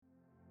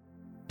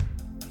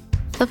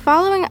The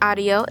following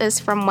audio is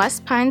from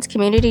West Pines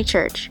Community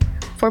Church.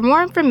 For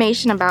more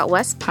information about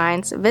West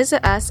Pines,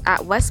 visit us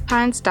at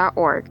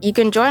westpines.org. You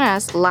can join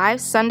us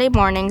live Sunday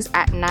mornings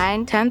at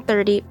 9,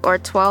 10:30, or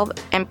 12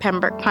 in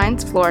Pembroke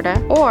Pines,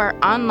 Florida, or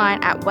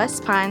online at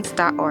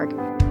westpines.org.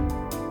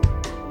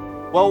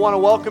 Well, I want to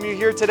welcome you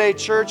here today,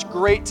 church.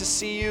 Great to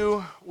see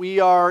you. We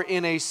are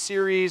in a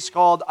series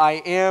called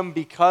I Am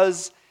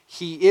Because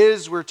He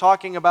Is. We're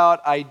talking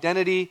about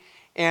identity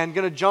and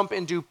going to jump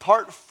into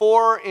part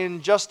 4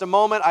 in just a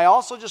moment. I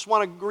also just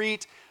want to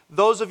greet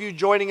those of you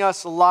joining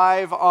us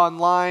live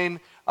online.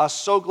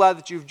 So glad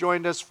that you've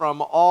joined us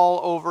from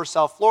all over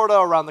South Florida,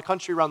 around the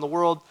country, around the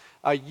world.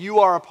 You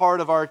are a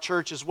part of our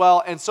church as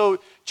well. And so,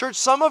 church,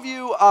 some of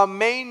you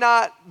may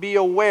not be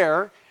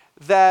aware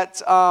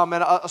that, and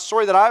a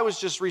story that I was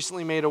just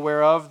recently made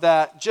aware of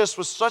that just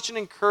was such an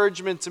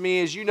encouragement to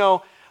me. As you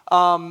know,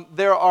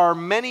 there are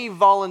many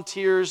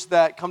volunteers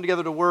that come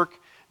together to work,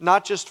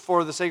 not just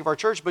for the sake of our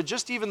church, but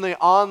just even the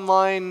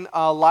online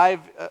live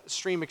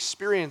stream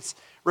experience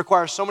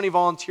requires so many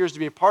volunteers to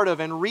be a part of.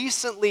 And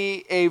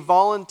recently, a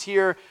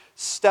volunteer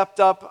stepped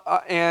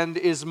up and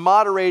is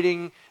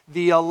moderating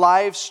the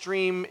live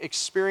stream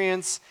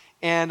experience,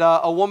 and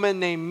a woman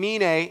named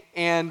Mine.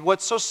 And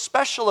what's so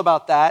special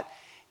about that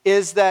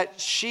is that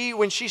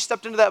when she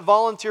stepped into that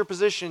volunteer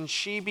position,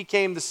 she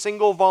became the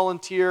single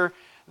volunteer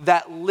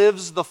that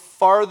lives the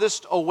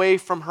farthest away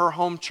from her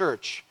home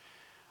church.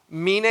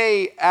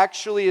 Mine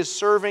actually is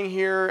serving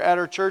here at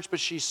her church, but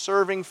she's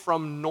serving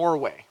from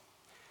Norway.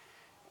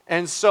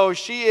 And so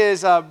she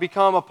is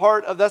become a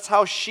part of, that's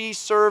how she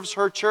serves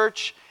her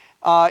church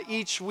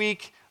each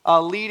week,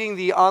 leading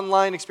the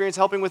online experience,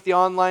 helping with the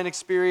online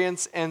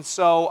experience. And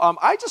so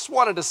I just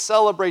wanted to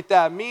celebrate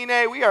that.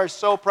 Mine, we are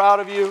so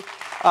proud of you.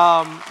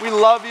 We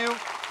love you,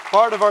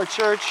 part of our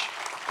church,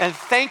 and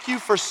thank you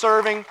for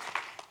serving.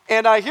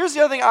 And here's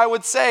the other thing I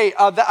would say,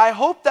 that I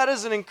hope that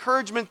is an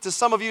encouragement to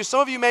some of you. Some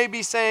of you may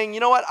be saying,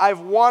 you know what, I've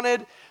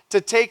wanted to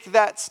take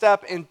that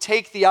step and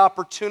take the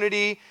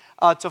opportunity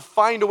to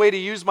find a way to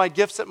use my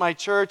gifts at my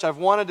church. I've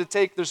wanted to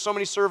there's so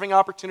many serving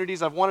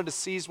opportunities. I've wanted to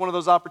seize one of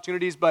those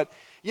opportunities, but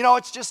you know,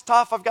 it's just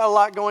tough. I've got a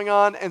lot going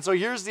on. And so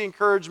here's the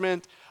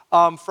encouragement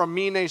from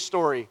Mine's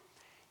story.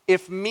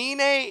 If Mine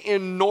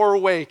in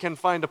Norway can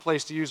find a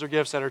place to use her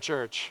gifts at her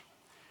church,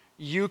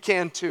 you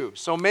can too.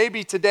 So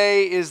maybe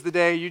today is the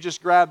day you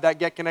just grab that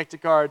Get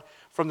Connected card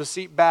from the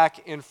seat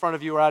back in front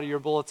of you or out of your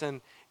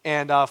bulletin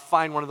and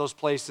find one of those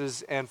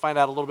places and find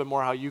out a little bit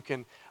more how you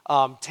can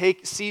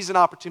seize an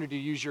opportunity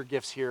to use your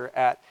gifts here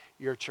at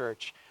your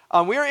church.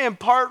 We are in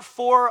part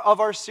 4 of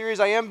our series,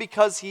 I Am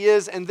Because He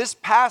Is, and this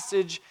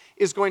passage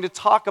is going to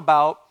talk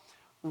about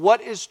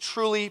what is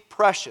truly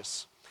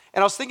precious.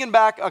 And I was thinking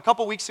back a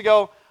couple weeks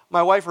ago,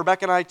 my wife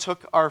Rebecca and I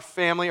took our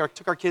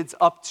kids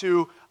up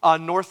to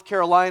North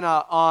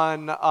Carolina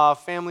on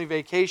family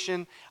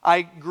vacation.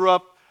 I grew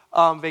up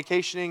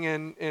vacationing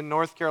in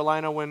North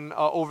Carolina when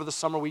over the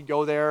summer we'd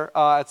go there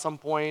at some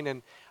point,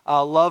 and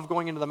love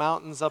going into the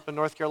mountains up in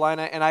North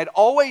Carolina. And I'd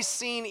always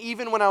seen,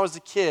 even when I was a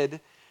kid,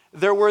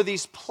 there were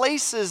these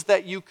places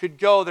that you could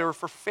go. They were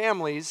for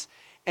families,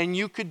 and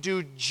you could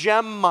do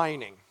gem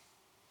mining.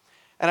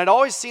 And I'd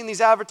always seen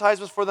these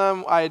advertisements for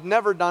them. I had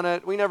never done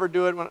it. We never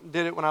did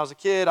it when I was a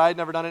kid. I had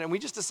never done it. And we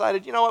just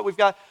decided, you know what, we've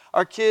got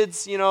our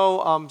kids,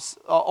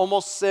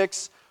 almost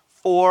 6,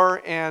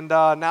 4, and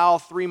now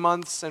 3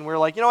 months. And we're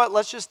like, you know what,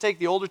 let's just take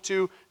the older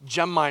 2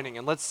 gem mining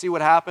and let's see what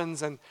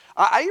happens. And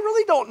I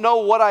really don't know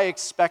what I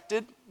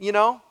expected, you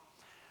know.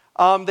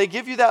 They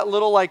give you that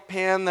little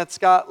pan that's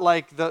got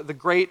the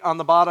grate on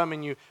the bottom,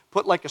 and you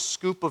put a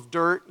scoop of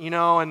dirt, you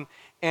know,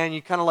 and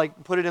you kind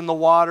of put it in the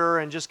water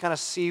and just kind of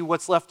see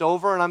what's left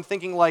over. And I'm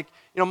thinking my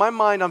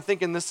mind, I'm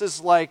thinking this is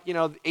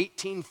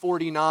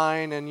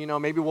 1849,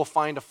 and maybe we'll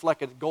find a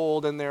fleck of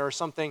gold in there or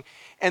something.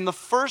 And the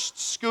first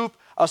scoop,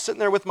 I was sitting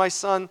there with my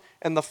son,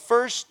 and the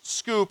first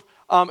scoop,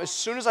 as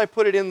soon as I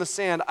put it in the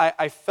sand,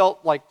 I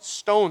felt like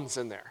stones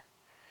in there.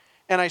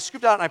 And I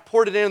scooped out and I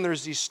poured it in, and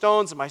there's these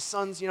stones, and my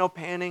son's,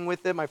 panning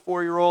with it, my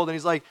 4-year-old, and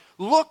he's like,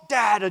 "Look,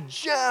 Dad, a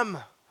gem."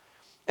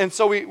 And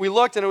so we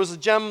looked, and it was a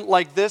gem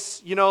like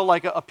this,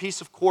 like a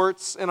piece of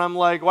quartz. And I'm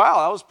like,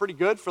 wow, that was pretty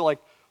good for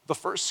the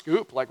first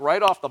scoop,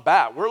 right off the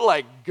bat.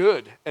 We're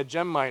good at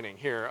gem mining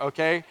here,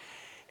 okay?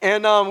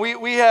 And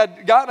we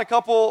had gotten a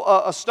couple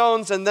of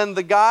stones, and then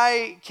the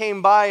guy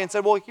came by and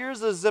said, well,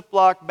 here's a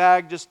Ziploc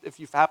bag, just if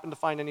you happen to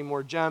find any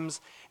more gems.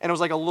 And it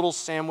was a little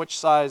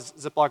sandwich-sized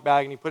Ziploc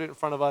bag, and he put it in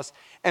front of us.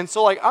 And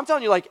so, I'm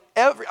telling you,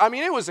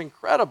 it was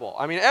incredible.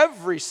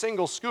 Every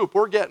single scoop,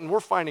 we're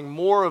finding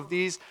more of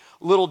these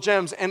little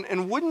gems.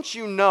 And wouldn't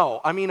you know,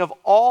 of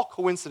all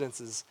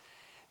coincidences,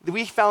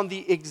 we found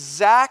the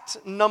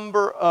exact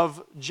number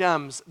of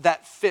gems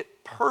that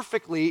fit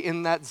perfectly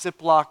in that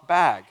Ziploc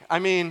bag.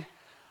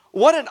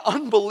 What an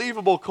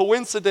unbelievable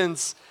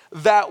coincidence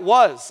that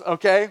was,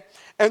 okay?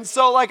 And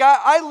so,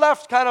 I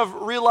left kind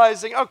of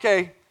realizing,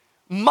 okay,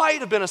 might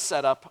have been a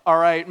setup, all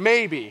right,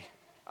 maybe.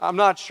 I'm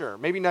not sure.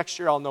 Maybe next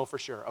year I'll know for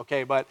sure,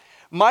 okay? But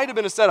Might have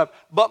been a setup.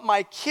 But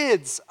my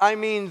kids, I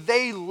mean,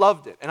 they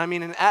loved it. And I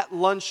mean, and at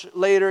lunch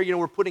later,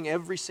 we're putting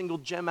every single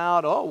gem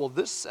out. Oh, well,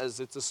 this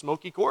says it's a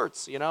smoky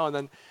quartz, and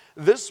then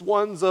this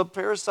one's a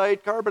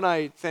parasite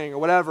carbonite thing or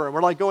whatever. And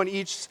we're like going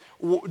each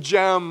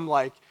gem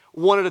like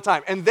one at a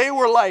time. And they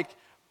were like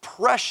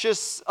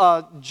precious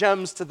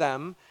gems to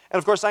them. And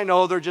of course, I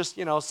know they're just,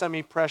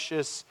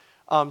 semi-precious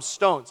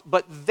stones.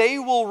 But they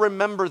will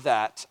remember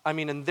that. I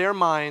mean, in their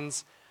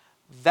minds,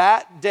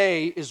 that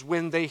day is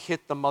when they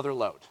hit the mother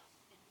lode.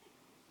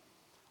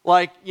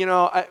 Like,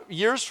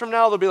 years from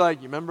now, they'll be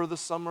like, you remember the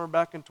summer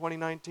back in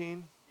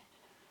 2019?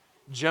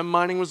 Gem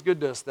mining was good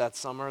to us that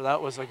summer.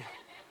 That was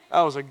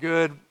a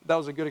good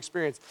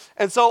experience.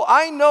 And so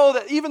I know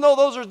that even though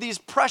those are these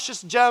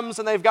precious gems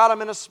and they've got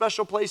them in a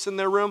special place in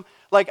their room,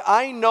 like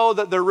I know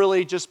that they're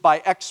really just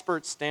by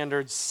expert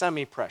standards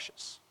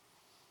semi-precious.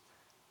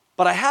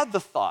 But I had the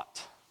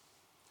thought,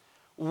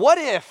 what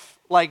if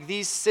like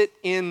these sit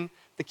in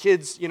the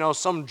kids,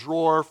 some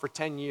drawer for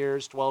 10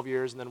 years, 12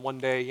 years, and then one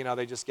day,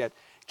 they just get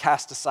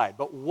cast aside.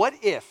 But what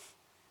if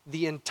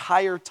the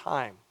entire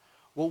time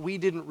what we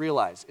didn't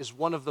realize is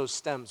one of those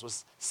gems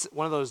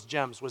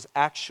was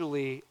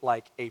actually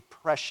like a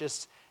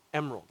precious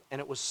emerald, and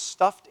it was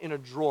stuffed in a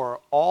drawer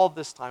all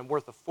this time,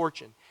 worth a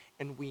fortune,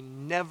 and we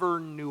never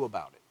knew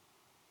about it?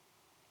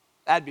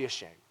 That'd be a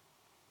shame.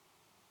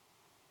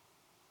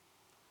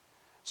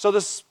 So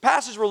this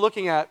passage we're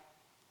looking at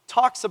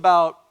talks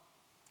about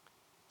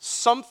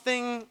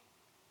something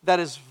that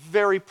is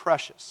very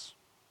precious.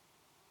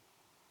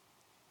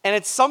 And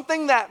it's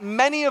something that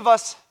many of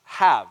us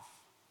have.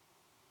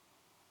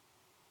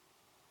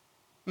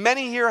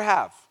 Many here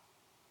have.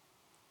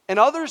 And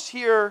others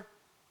here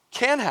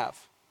can have.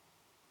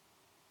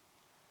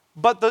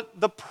 But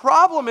the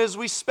problem is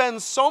we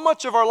spend so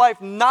much of our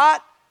life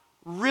not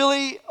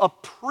really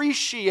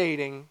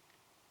appreciating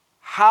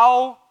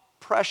how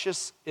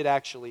precious it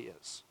actually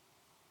is.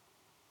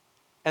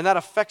 And that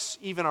affects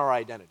even our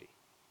identity.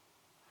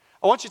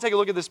 I want you to take a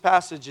look at this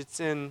passage.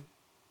 It's in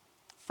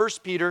 1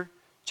 Peter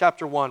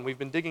chapter 1. We've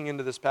been digging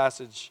into this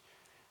passage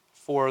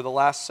for the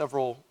last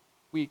several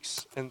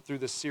weeks and through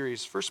this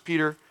series. 1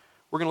 Peter,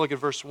 we're going to look at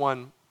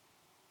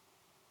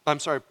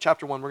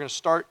chapter 1. We're going to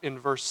start in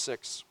verse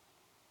 6.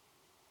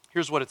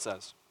 Here's what it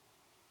says.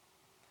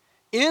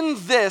 In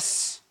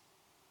this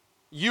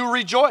you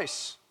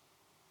rejoice,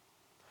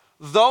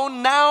 though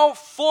now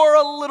for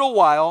a little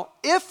while,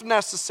 if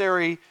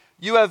necessary,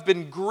 you have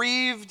been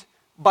grieved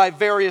by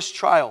various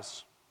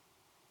trials,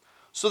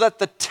 so that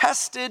the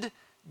tested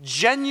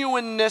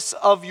genuineness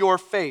of your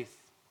faith,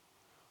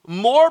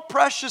 more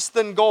precious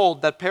than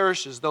gold that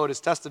perishes though it is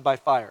tested by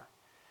fire,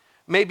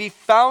 may be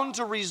found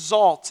to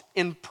result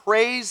in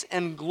praise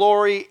and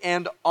glory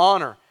and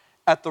honor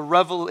at the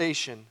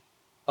revelation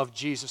of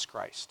Jesus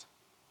Christ.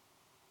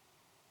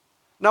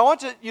 Now I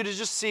want you to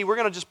just see, we're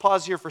going to just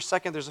pause here for a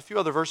second. There's a few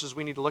other verses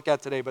we need to look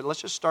at today, but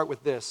let's just start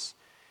with this.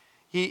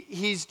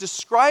 He's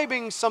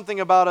describing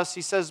something about us.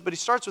 He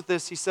starts with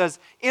this. He says,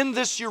 in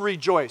this you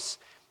rejoice.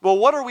 Well,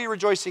 what are we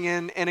rejoicing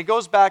in? And it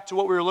goes back to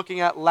what we were looking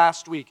at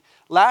last week.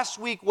 Last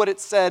week, what it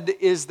said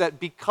is that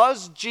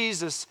because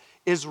Jesus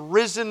is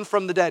risen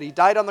from the dead, he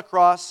died on the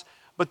cross,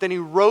 but then he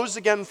rose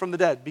again from the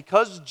dead.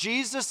 Because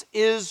Jesus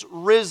is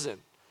risen,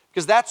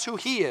 because that's who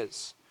he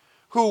is,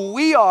 who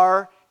we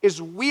are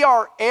is we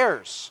are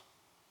heirs.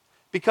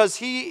 Because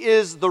he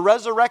is the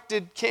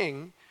resurrected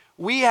king,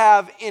 we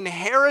have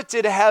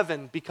inherited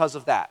heaven because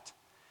of that.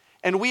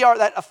 And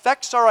that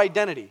affects our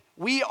identity.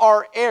 We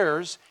are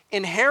heirs,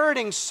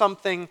 inheriting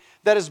something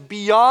that is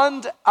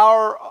beyond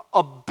our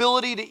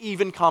ability to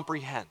even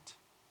comprehend.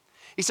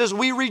 He says,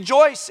 we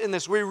rejoice in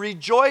this. We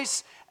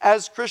rejoice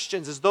as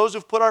Christians, as those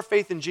who've put our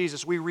faith in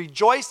Jesus. We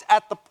rejoice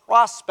at the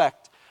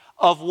prospect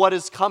of what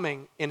is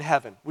coming in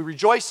heaven. We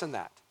rejoice in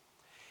that.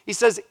 He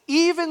says,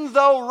 even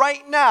though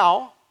right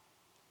now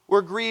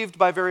we're grieved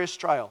by various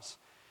trials.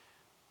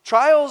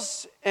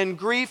 Trials and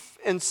grief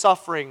and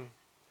suffering,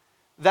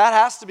 that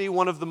has to be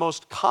one of the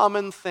most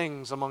common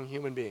things among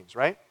human beings,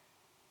 right?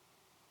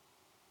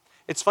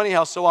 It's funny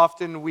how so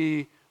often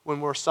when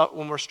we're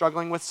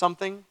struggling with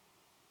something,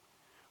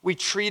 we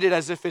treat it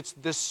as if it's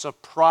this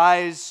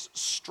surprise,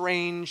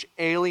 strange,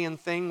 alien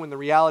thing, when the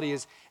reality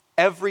is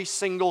every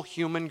single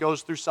human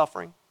goes through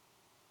suffering.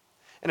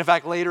 And in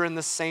fact, later in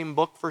this same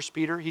book, 1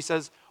 Peter, he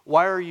says,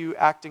 why are you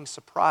acting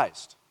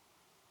surprised?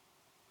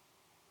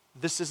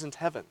 This isn't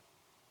heaven.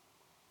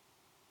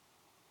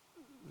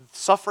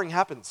 Suffering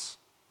happens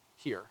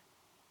here.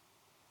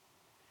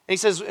 And he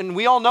says, and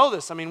we all know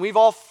this. I mean, we've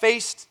all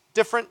faced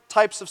different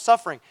types of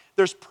suffering.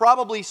 There's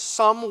probably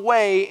some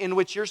way in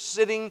which you're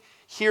sitting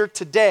here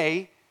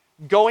today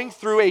going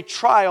through a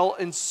trial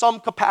in some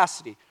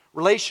capacity,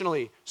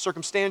 relationally,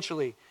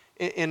 circumstantially,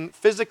 in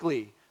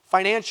physically,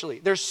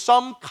 financially. There's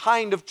some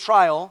kind of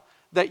trial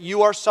that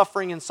you are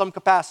suffering in some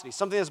capacity,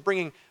 something that's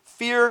bringing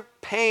fear,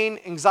 pain,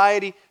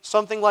 anxiety,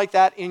 something like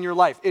that in your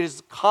life. It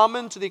is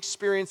common to the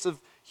experience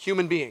of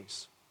human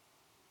beings.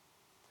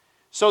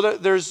 So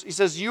he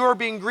says, you are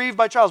being grieved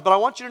by trials. But I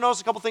want you to notice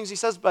a couple things he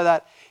says by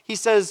that. He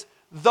says,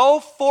 though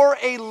for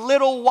a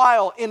little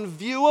while, in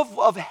view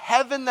of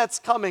heaven that's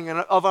coming and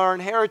of our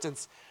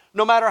inheritance,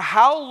 no matter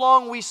how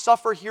long we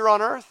suffer here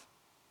on earth,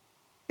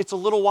 it's a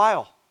little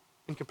while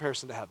in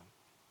comparison to heaven.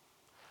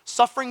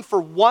 Suffering for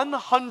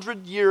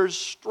 100 years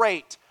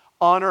straight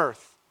on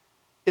earth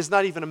is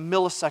not even a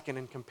millisecond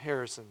in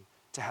comparison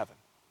to heaven.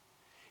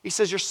 He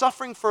says, you're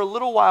suffering for a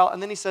little while,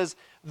 and then he says,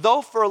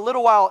 though for a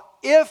little while,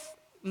 if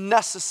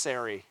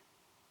necessary.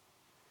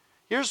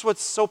 Here's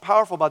what's so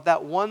powerful about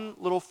that one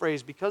little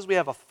phrase. Because we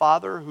have a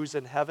Father who's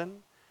in heaven,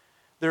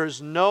 there is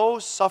no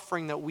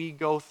suffering that we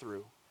go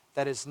through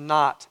that is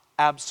not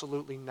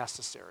absolutely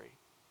necessary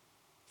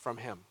from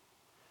him.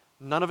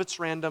 None of it's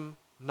random,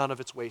 none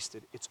of it's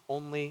wasted. It's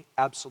only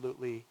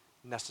absolutely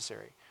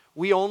necessary.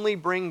 We only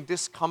bring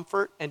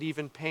discomfort and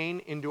even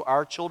pain into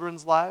our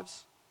children's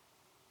lives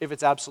if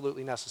it's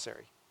absolutely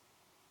necessary.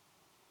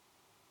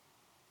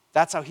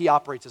 That's how he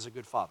operates as a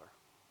good father.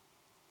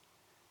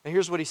 And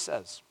here's what he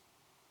says.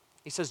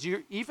 He says,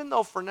 even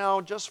though for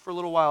now, just for a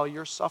little while,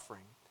 you're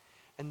suffering.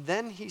 And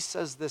then he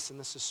says this, and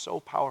this is so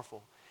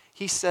powerful.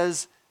 He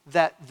says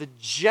that the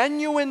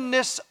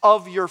genuineness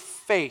of your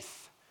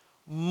faith,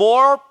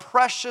 more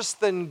precious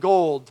than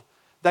gold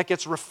that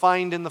gets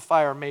refined in the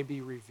fire, may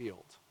be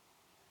revealed.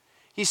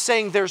 He's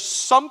saying there's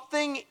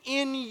something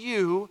in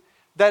you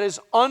that is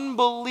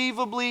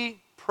unbelievably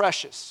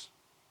precious.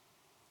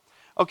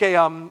 Okay,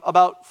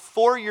 about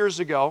 4 years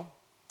ago,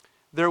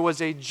 there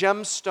was a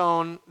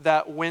gemstone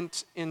that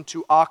went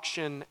into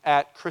auction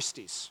at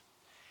Christie's.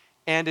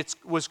 And it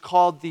was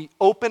called the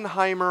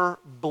Oppenheimer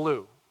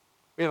Blue.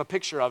 We have a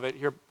picture of it.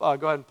 Here, go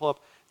ahead and pull up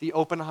the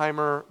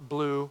Oppenheimer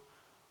Blue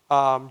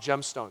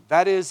gemstone.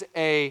 That is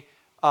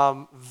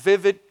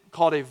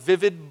called a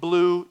vivid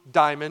blue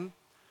diamond.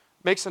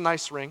 Makes a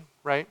nice ring,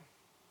 right?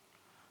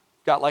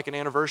 Got like an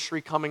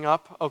anniversary coming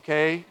up,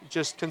 okay?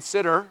 Just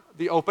consider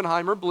the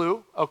Oppenheimer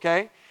Blue,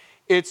 okay?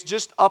 It's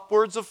just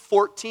upwards of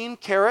 14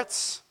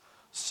 carats,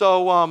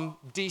 so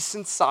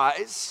decent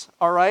size,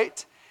 all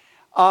right?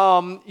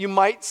 You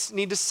might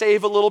need to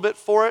save a little bit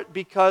for it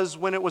because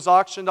when it was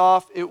auctioned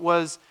off, it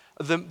was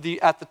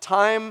at the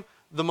time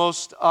the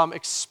most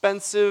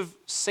expensive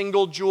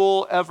single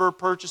jewel ever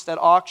purchased at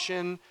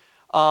auction.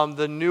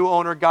 The new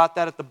owner got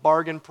that at the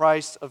bargain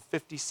price of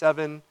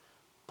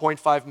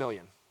 $57.5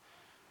 million.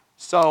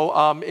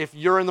 So if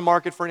you're in the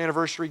market for an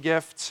anniversary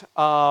gift,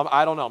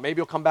 I don't know,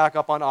 maybe it'll come back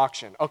up on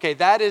auction. Okay,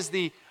 that is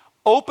the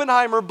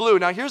Oppenheimer Blue.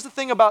 Now here's the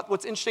thing about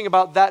what's interesting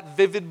about that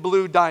vivid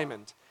blue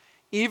diamond.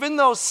 Even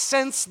though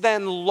since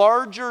then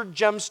larger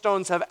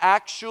gemstones have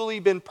actually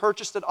been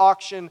purchased at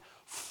auction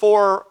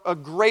for a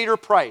greater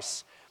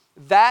price,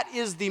 that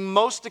is the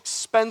most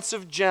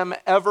expensive gem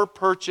ever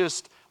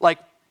purchased, like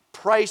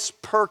price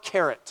per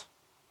carat.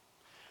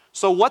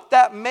 So what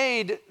that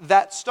made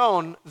that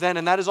stone then,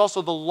 and that is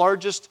also the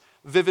largest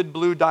vivid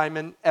blue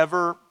diamond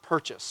ever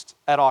purchased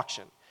at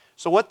auction.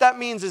 So what that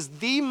means is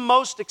the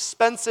most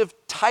expensive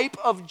type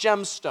of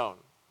gemstone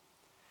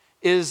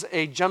is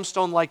a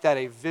gemstone like that,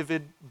 a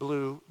vivid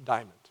blue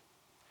diamond.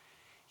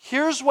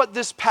 Here's what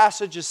this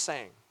passage is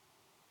saying.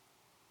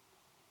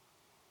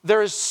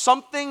 There is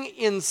something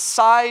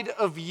inside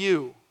of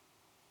you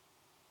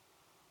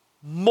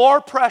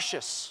more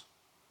precious.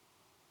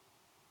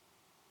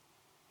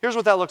 Here's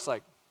what that looks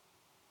like.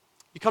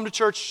 You come to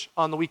church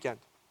on the weekend,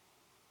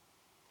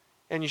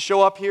 and you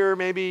show up here,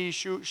 maybe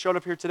you showed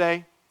up here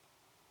today,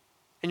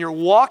 and you're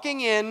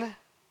walking in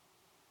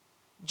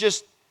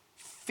just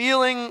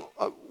feeling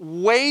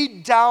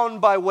weighed down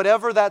by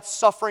whatever that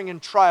suffering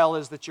and trial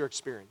is that you're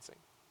experiencing.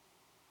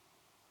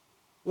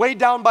 Weighed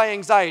down by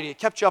anxiety. It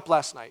kept you up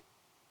last night.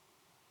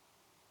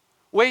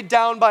 Weighed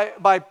down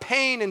by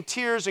pain and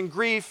tears and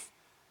grief,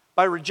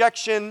 by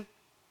rejection,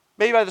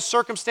 maybe by the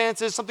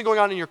circumstances, something going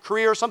on in your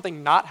career,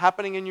 something not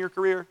happening in your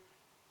career.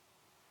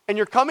 And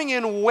you're coming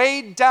in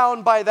weighed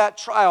down by that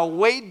trial,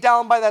 weighed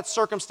down by that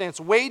circumstance,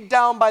 weighed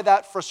down by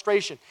that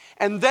frustration.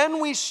 And then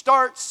we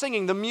start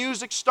singing. The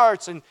music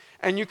starts, and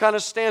you kind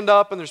of stand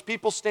up, and there's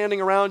people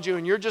standing around you,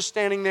 and you're just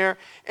standing there,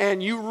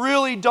 and you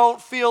really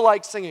don't feel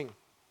like singing.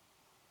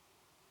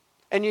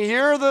 And you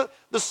hear the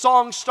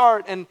song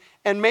start, and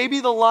maybe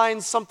the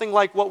line's something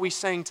like what we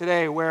sang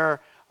today, where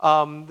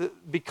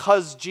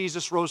because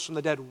Jesus rose from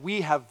the dead,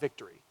 we have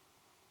victory.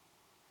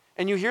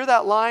 And you hear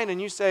that line, and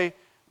you say,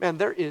 man,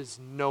 there is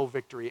no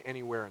victory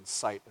anywhere in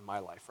sight in my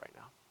life right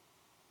now.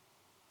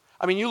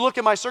 I mean, you look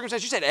at my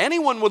circumstances, you said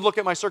anyone would look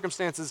at my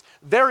circumstances.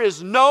 There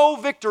is no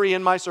victory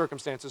in my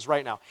circumstances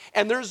right now.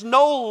 And there's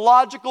no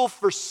logical,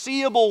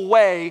 foreseeable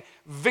way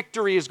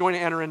victory is going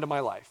to enter into my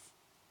life.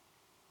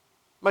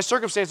 My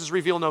circumstances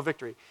reveal no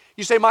victory.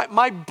 You say,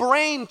 my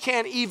brain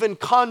can't even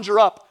conjure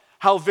up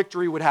how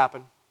victory would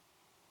happen.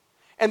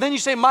 And then you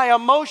say, my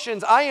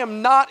emotions, I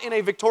am not in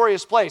a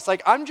victorious place.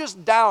 Like, I'm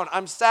just down,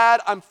 I'm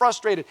sad, I'm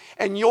frustrated.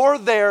 And you're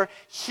there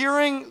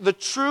hearing the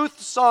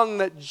truth sung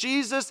that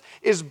Jesus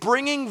is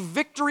bringing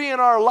victory in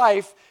our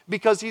life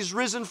because he's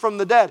risen from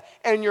the dead.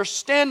 And you're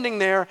standing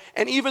there,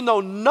 and even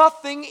though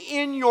nothing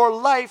in your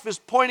life is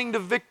pointing to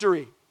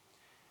victory,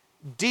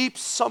 deep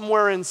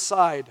somewhere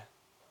inside,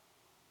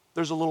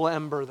 there's a little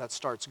ember that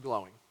starts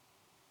glowing.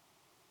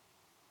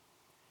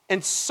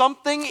 And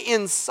something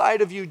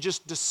inside of you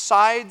just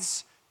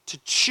decides to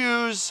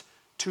choose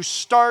to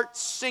start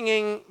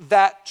singing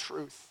that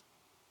truth.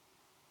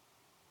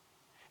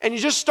 And you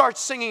just start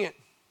singing it.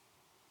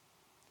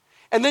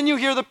 And then you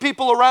hear the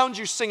people around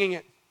you singing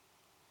it.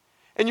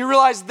 And you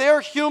realize they're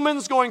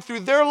humans going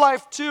through their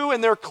life too,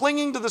 and they're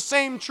clinging to the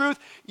same truth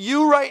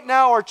you right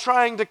now are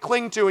trying to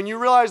cling to. And you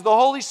realize the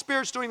Holy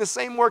Spirit's doing the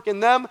same work in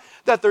them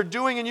that they're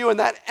doing in you, and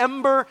that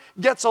ember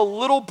gets a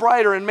little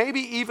brighter. And maybe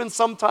even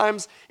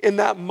sometimes in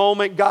that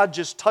moment, God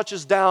just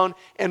touches down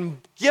and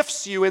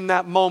gifts you in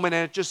that moment,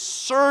 and it just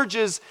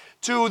surges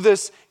to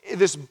this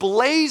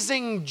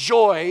blazing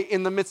joy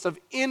in the midst of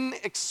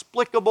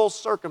inexplicable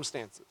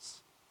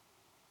circumstances.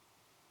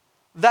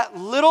 That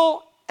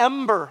little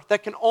ember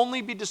that can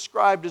only be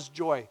described as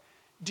joy.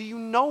 Do you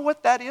know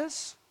what that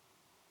is?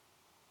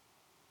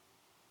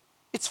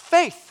 It's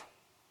faith.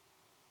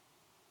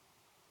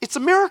 It's a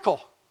miracle.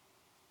 Do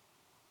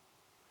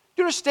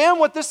you understand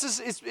what this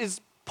is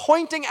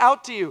pointing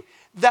out to you?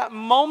 That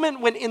moment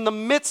when in the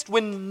midst,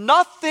 when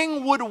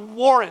nothing would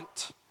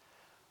warrant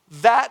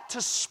that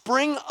to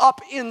spring up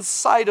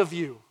inside of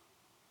you.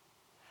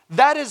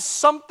 That is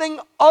something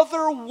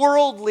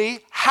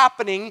otherworldly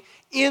happening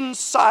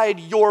inside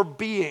your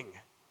being.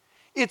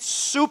 It's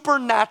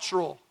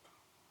supernatural.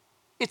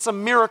 It's a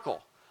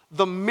miracle.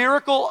 The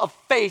miracle of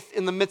faith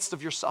in the midst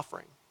of your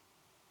suffering.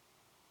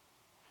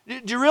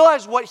 Do you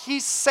realize what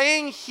he's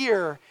saying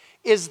here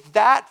is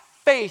that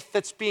faith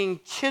that's being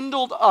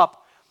kindled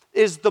up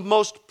is the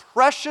most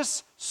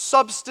precious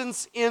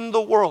substance in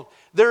the world.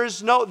 There is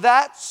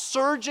that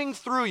surging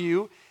through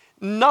you,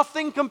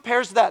 nothing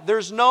compares to that.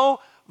 There's no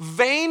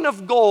vein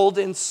of gold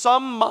in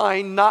some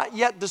mine not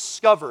yet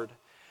discovered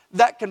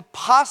that can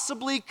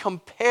possibly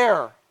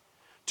compare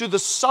to the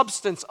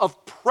substance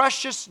of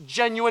precious,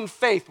 genuine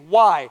faith.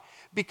 Why?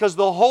 Because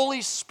the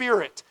Holy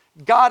Spirit,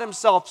 God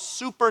Himself,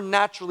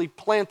 supernaturally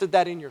planted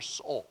that in your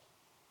soul.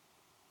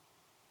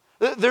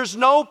 There's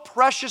no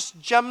precious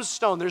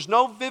gemstone. There's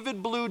no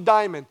vivid blue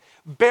diamond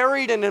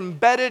buried and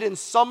embedded in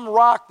some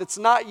rock that's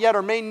not yet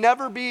or may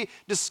never be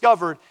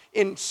discovered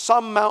in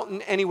some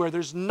mountain anywhere.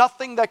 There's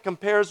nothing that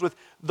compares with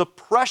the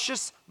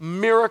precious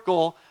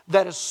miracle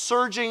that is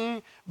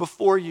surging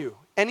before you.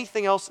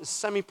 Anything else is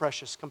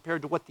semi-precious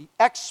compared to what the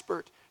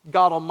expert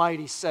God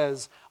Almighty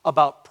says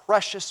about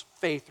precious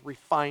faith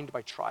refined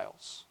by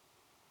trials.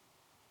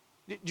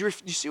 Do you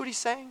see what He's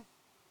saying?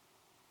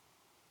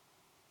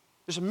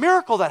 There's a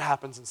miracle that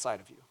happens inside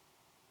of you.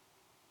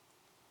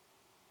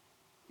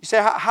 You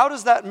say, how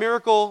does that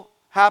miracle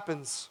happen?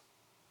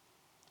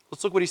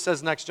 Let's look what He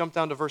says next. Jump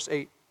down to verse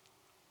 8.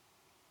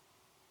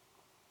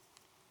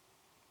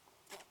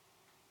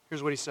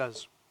 Here's what He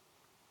says.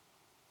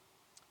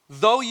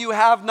 Though you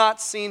have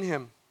not seen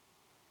Him,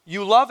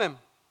 you love Him.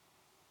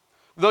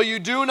 Though you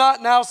do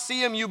not now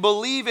see Him, you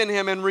believe in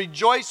Him and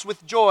rejoice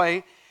with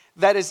joy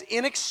that is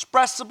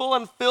inexpressible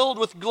and filled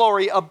with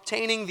glory,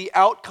 obtaining the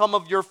outcome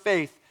of your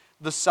faith,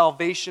 the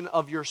salvation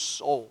of your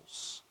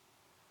souls.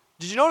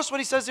 Did you notice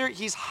what he says here?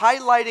 He's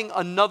highlighting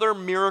another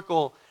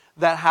miracle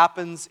that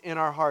happens in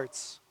our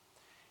hearts.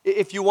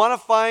 If you want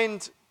to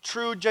find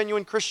true,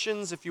 genuine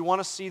Christians, if you want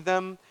to see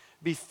them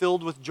be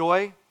filled with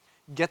joy,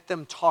 get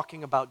them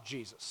talking about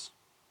Jesus.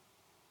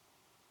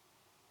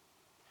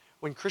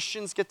 When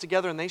Christians get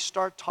together and they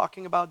start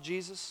talking about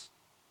Jesus,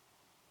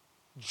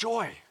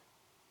 joy,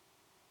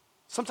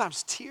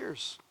 sometimes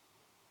tears.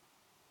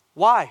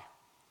 Why?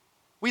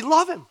 We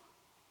love Him.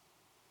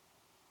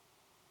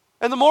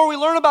 And the more we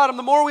learn about Him,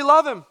 the more we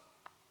love Him.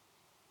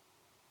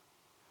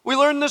 We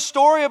learn this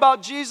story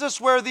about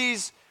Jesus where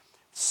these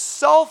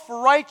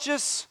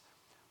self-righteous,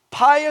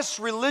 pious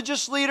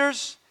religious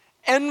leaders,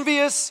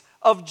 envious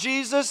of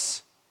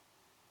Jesus,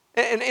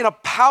 in a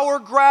power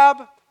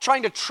grab,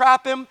 trying to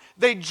trap Him,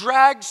 they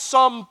drag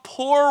some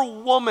poor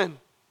woman,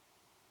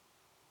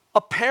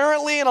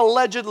 apparently and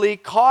allegedly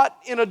caught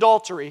in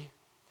adultery,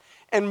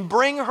 and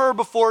bring her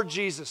before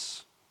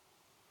Jesus.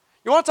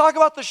 You want to talk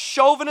about the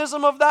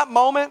chauvinism of that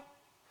moment?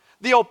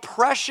 The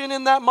oppression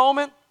in that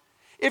moment?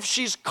 If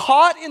she's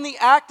caught in the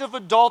act of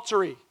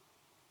adultery,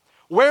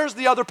 where's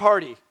the other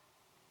party?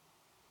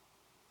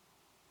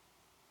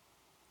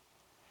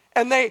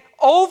 And they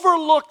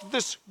overlook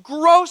this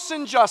gross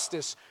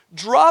injustice,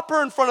 drop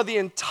her in front of the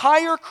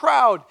entire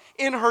crowd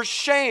in her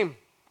shame.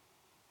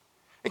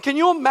 And can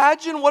you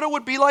imagine what it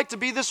would be like to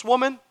be this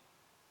woman?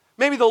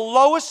 Maybe the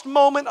lowest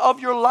moment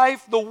of your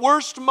life, the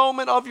worst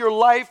moment of your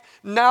life,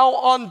 now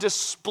on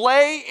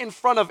display in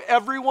front of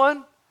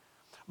everyone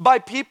by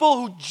people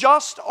who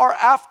just are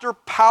after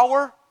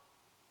power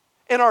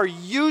and are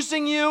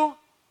using you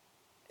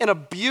and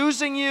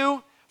abusing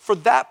you for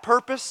that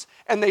purpose.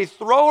 And they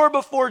throw her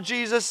before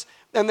Jesus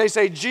and they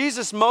say,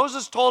 Jesus,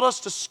 Moses told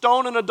us to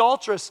stone an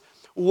adulteress.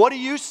 What do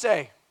you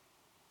say?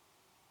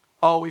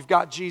 Oh, we've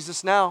got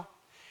Jesus now.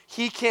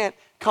 He can't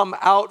come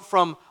out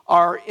from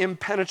our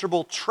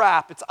impenetrable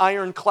trap. It's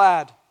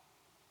ironclad.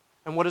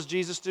 And what does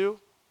Jesus do?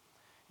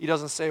 He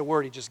doesn't say a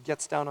word. He just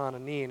gets down on a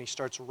knee and he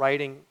starts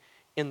writing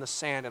in the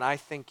sand, and I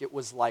think it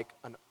was like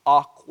an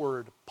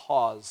awkward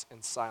pause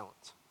and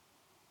silence.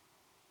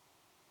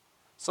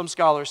 Some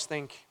scholars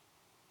think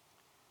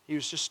he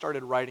was just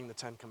started writing the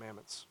Ten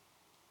Commandments.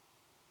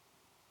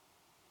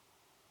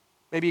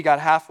 Maybe he got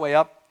halfway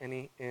up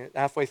and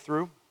halfway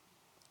through,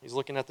 he's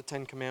looking at the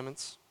Ten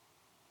Commandments,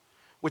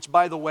 which,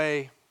 by the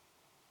way,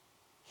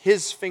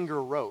 his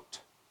finger wrote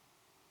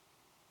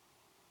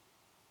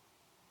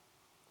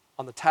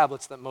on the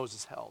tablets that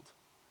Moses held.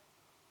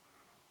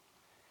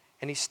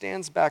 And he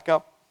stands back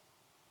up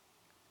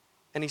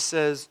and he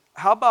says,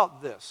 how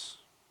about this?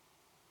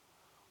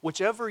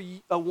 Whichever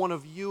one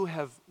of you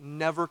have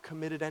never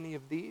committed any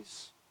of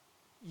these,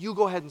 you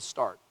go ahead and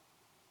start,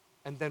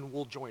 and then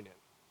we'll join in.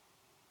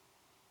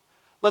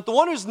 Let the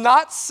one who's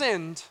not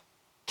sinned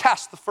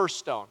cast the first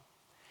stone.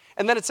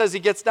 And then it says he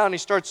gets down and he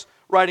starts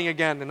writing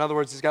again. In other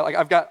words, he's got like,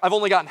 I've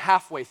only gotten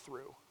halfway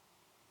through.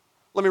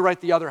 Let me write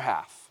the other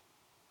half.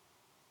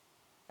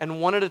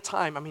 And one at a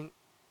time,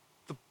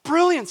 the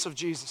brilliance of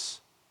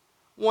Jesus.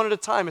 One at a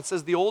time. It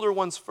says the older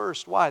ones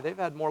first. Why? They've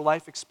had more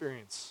life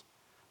experience.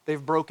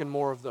 They've broken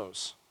more of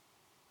those.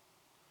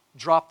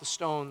 Drop the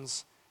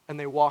stones and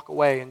they walk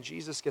away. And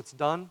Jesus gets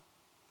done.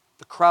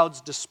 The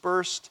crowd's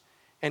dispersed.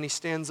 And he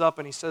stands up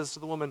and he says to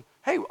the woman,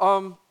 hey,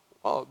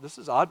 this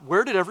is odd.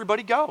 Where did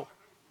everybody go?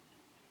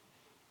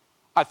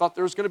 I thought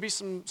there was going to be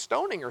some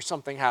stoning or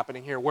something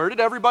happening here. Where did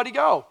everybody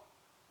go?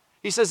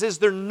 He says, is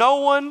there no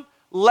one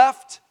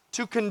left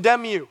to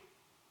condemn you?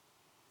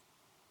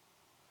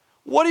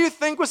 What do you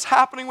think was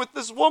happening with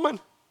this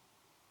woman?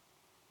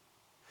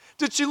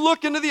 Did she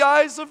look into the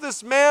eyes of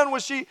this man?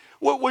 Was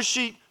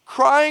she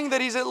crying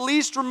that he's at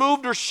least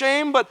removed her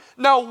shame, but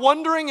now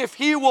wondering if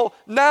he will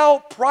now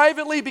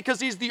privately, because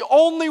he's the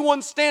only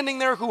one standing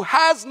there who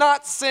has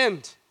not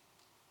sinned,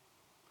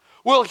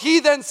 will he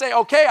then say,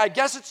 okay, I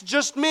guess it's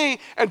just me,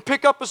 and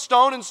pick up a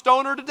stone and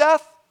stone her to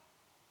death?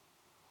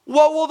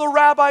 What will the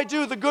rabbi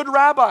do, the good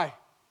rabbi?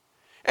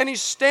 And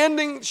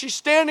she's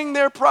standing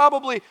there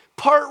probably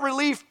part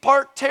relief,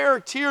 part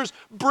terror, tears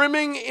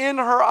brimming in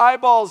her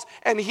eyeballs.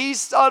 And he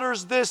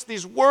utters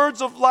these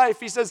words of life.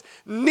 He says,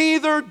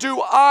 neither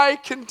do I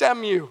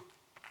condemn you.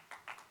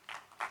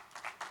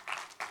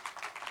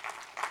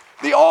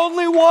 The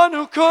only one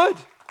who could.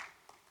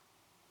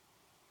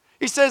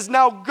 He says,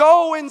 now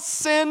go and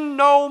sin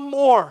no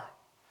more.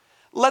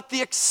 Let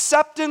the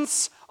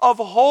acceptance of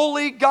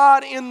holy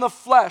God in the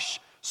flesh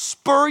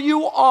spur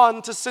you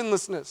on to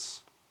sinlessness.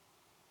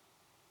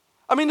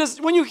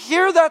 When you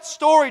hear that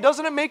story,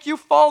 doesn't it make you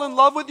fall in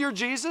love with your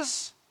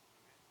Jesus?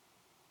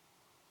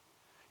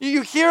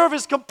 You hear of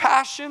his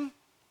compassion,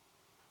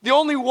 the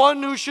only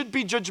one who should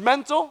be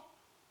judgmental,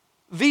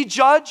 the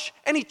judge,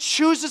 and he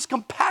chooses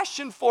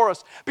compassion for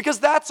us because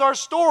that's our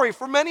story.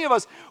 For many of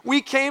us,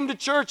 we came to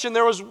church and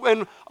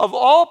of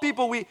all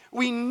people,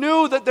 we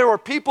knew that there were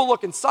people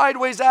looking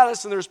sideways at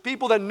us and there's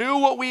people that knew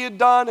what we had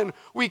done, and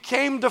we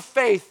came to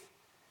faith.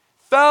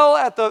 Fell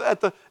at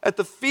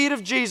the feet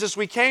of Jesus.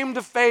 We came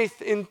to faith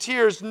in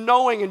tears,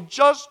 knowing and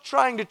just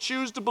trying to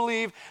choose to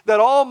believe that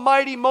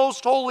Almighty,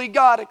 most holy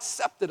God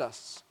accepted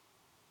us.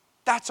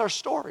 That's our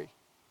story.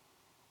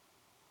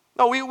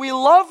 No, we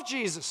love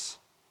Jesus.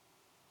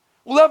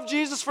 We love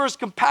Jesus for his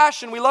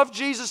compassion. We love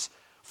Jesus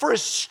for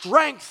his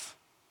strength.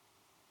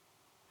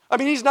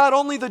 He's not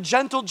only the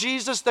gentle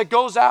Jesus that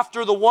goes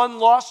after the one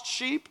lost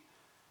sheep.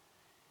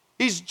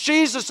 He's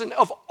Jesus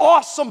of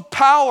awesome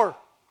power,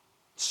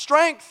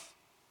 strength.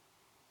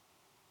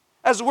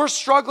 As we're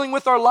struggling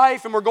with our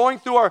life and we're going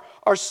through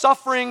our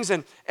sufferings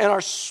and our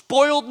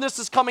spoiledness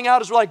is coming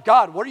out, as we're like,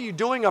 God, what are you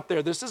doing up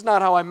there? This is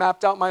not how I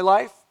mapped out my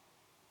life.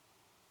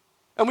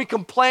 And we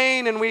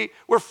complain and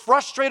we're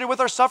frustrated with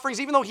our sufferings,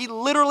 even though he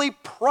literally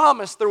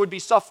promised there would be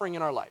suffering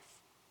in our life.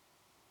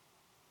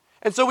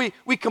 And so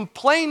we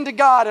complain to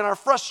God in our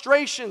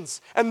frustrations,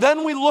 and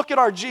then we look at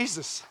our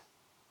Jesus.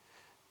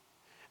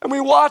 And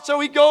we watch how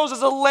he goes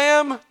as a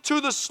lamb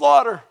to the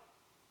slaughter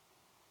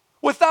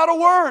without a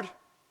word.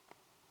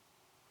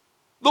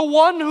 The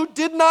one who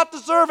did not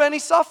deserve any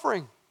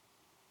suffering.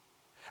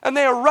 And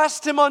they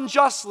arrest him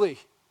unjustly.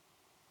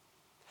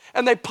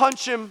 And they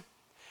punch him,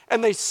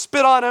 and they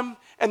spit on him,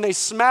 and they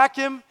smack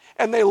him,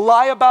 and they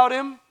lie about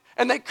him,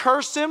 and they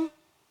curse him,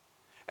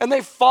 and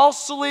they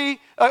falsely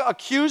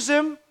accuse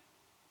him,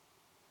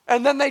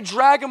 and then they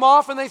drag him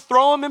off and they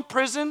throw him in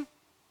prison.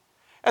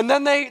 And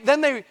then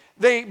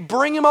they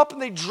bring him up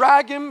and they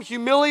drag him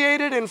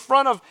humiliated in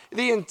front of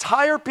the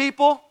entire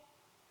people.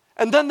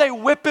 And then they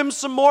whip him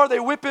some more. They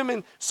whip him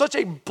in such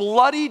a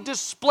bloody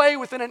display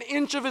within an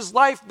inch of his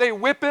life. They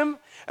whip him,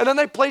 and then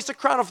they place a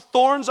crown of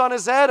thorns on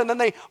his head, and then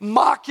they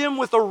mock him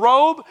with a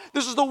robe.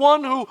 This is the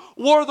one who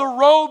wore the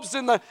robes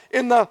in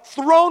the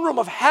throne room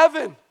of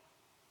heaven.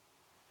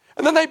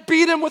 And then they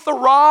beat him with a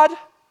rod.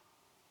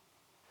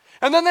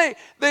 And then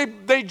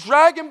they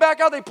drag him back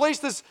out. They place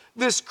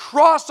this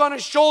cross on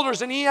his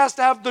shoulders, and he has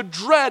to have the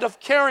dread of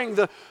carrying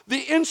the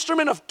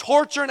instrument of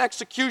torture and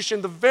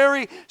execution, the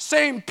very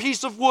same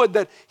piece of wood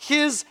that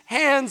his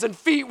hands and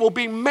feet will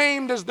be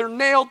maimed as they're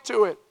nailed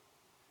to it.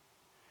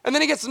 And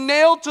then he gets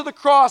nailed to the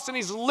cross and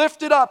he's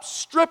lifted up,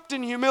 stripped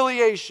in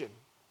humiliation.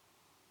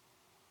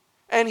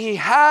 And he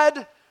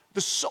had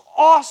this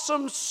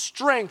awesome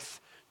strength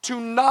to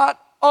not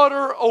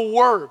utter a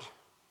word.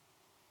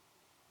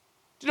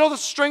 Do you know the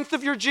strength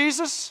of your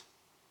Jesus?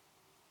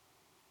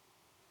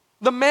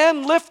 The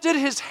man lifted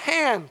his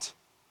hand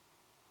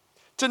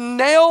to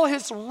nail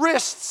his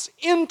wrists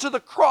into the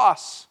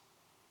cross.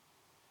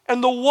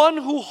 And the one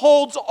who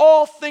holds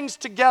all things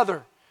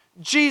together,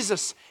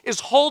 Jesus, is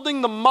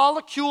holding the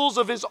molecules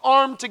of his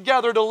arm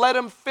together to let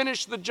him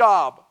finish the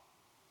job.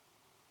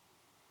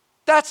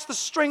 That's the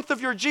strength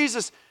of your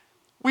Jesus.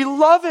 We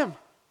love him.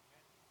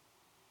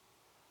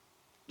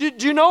 Do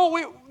you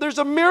know there's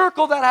a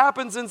miracle that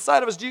happens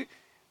inside of us?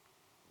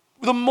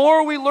 The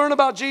more we learn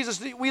about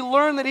Jesus, we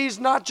learn that he's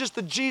not just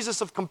the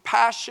Jesus of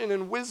compassion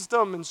and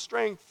wisdom and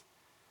strength.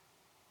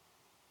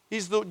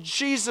 He's the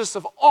Jesus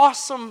of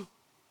awesome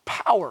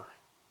power.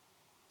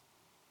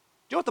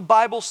 Do you know what the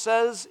Bible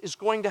says is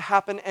going to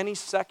happen any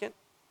second?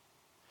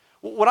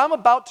 What I'm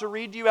about to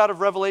read to you out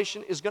of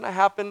Revelation is going to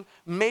happen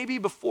maybe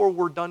before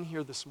we're done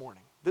here this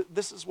morning.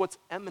 This is what's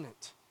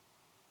imminent.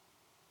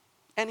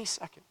 Any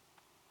second.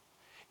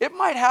 It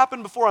might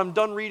happen before I'm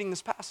done reading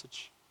this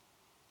passage.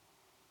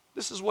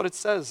 This is what it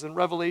says in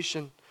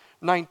Revelation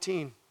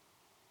 19.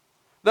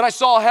 Then I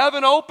saw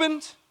heaven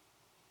opened,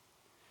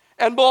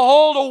 and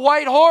behold, a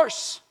white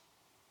horse.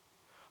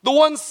 The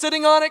one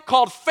sitting on it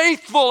called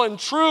Faithful and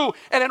True,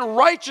 and in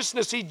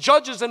righteousness he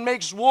judges and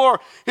makes war.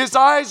 His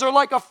eyes are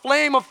like a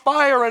flame of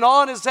fire, and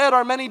on his head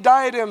are many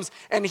diadems,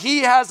 and he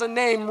has a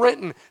name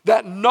written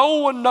that no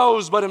one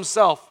knows but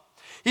himself.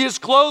 He is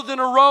clothed in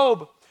a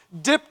robe,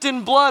 dipped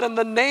in blood, and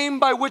the name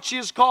by which he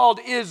is called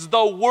is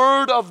the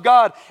Word of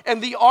God.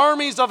 And the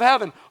armies of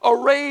heaven,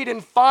 arrayed in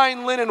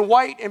fine linen,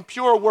 white and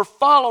pure, were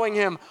following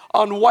him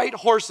on white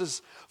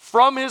horses.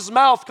 From his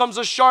mouth comes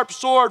a sharp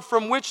sword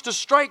from which to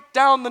strike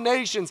down the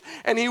nations,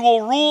 and he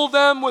will rule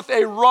them with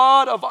a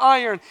rod of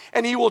iron,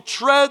 and he will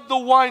tread the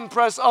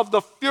winepress of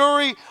the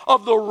fury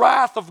of the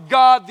wrath of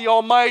God the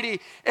Almighty.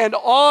 And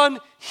on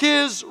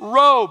his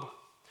robe,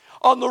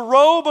 on the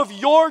robe of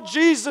your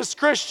Jesus,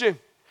 Christian,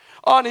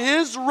 on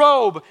his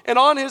robe and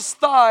on his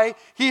thigh,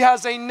 he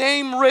has a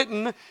name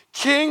written,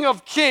 King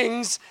of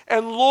Kings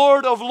and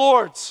Lord of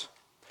Lords.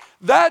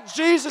 That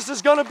Jesus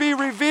is going to be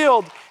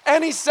revealed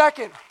any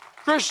second,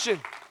 Christian.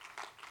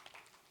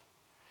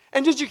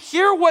 And did you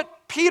hear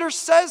what Peter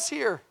says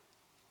here?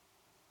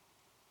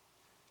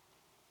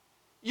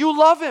 You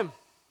love him.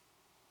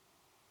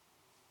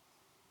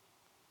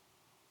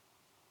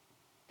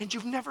 And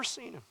you've never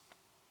seen him.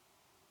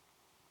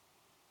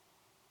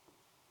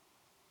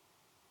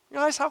 You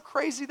realize how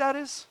crazy that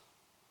is?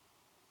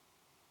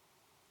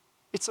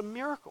 It's a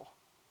miracle.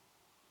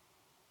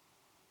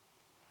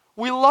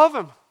 We love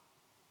him.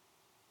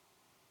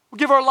 We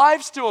give our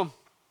lives to him.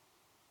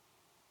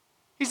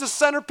 He's the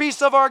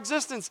centerpiece of our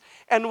existence,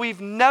 and we've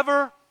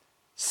never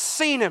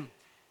seen him.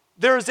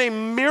 There is a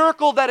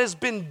miracle that has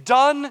been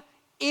done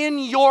in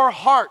your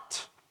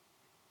heart.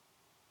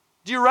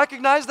 Do you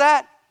recognize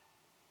that?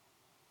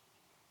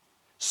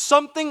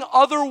 Something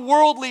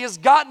otherworldly has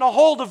gotten a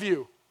hold of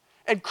you.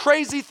 And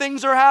crazy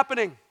things are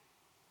happening.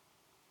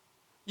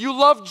 You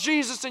love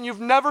Jesus and you've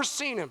never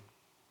seen him.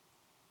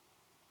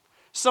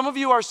 Some of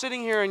you are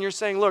sitting here and you're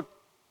saying, look,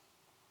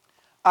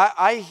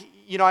 I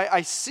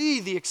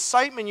see the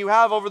excitement you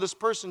have over this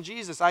person,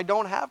 Jesus. I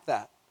don't have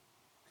that.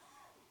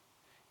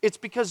 It's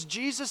because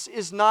Jesus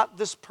is not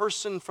this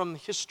person from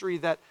history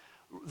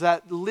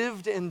that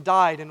lived and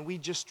died and we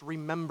just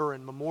remember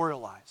and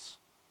memorialize.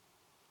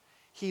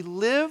 He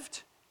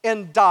lived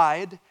and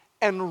died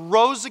and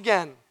rose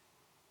again.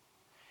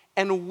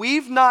 And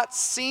we've not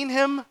seen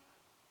him,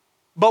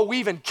 but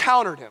we've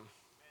encountered him.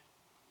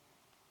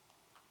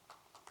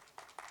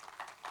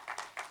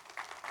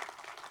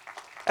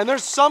 And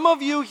there's some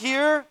of you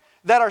here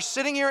that are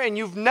sitting here and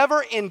you've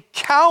never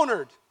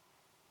encountered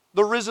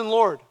the risen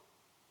Lord.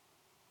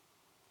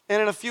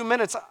 And in a few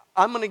minutes,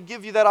 I'm going to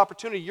give you that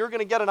opportunity. You're going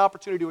to get an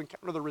opportunity to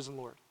encounter the risen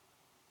Lord.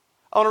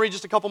 I want to read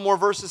just a couple more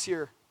verses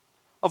here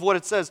of what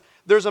it says.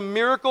 There's a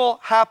miracle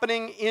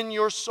happening in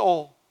your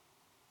soul.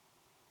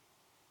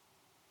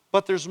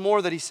 But there's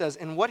more that he says.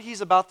 And what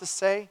he's about to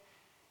say,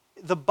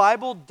 the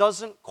Bible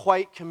doesn't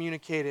quite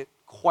communicate it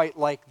quite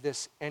like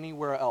this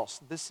anywhere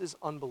else. This is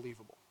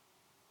unbelievable.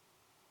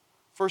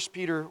 1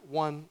 Peter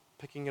 1,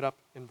 picking it up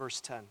in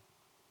verse 10.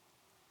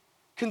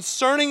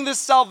 Concerning this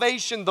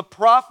salvation, the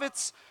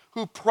prophets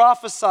who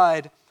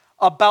prophesied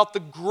about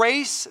the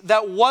grace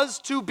that was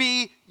to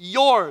be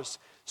yours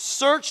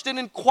searched and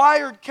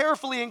inquired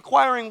carefully,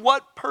 inquiring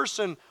what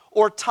person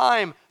or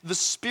time the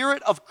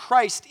Spirit of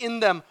Christ in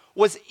them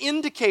was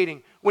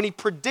indicating when he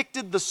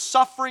predicted the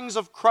sufferings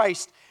of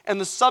Christ and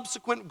the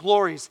subsequent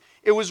glories.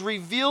 It was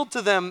revealed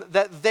to them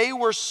that they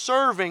were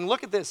serving,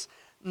 look at this,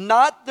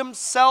 not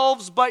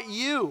themselves but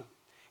you,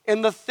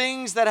 in the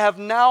things that have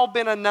now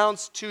been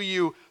announced to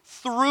you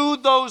through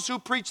those who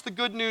preach the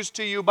good news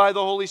to you by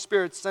the Holy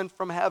Spirit sent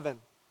from heaven.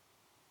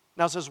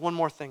 Now it says one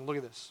more thing, look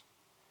at this.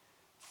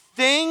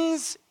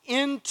 Things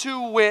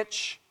into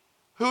which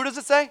Who does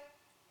it say?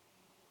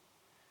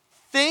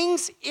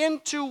 Things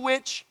into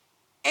which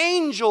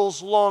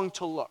angels long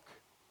to look.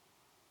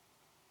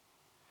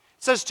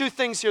 It says two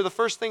things here. The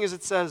first thing is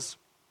it says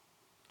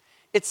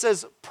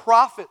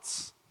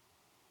prophets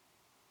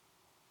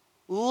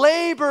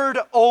labored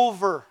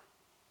over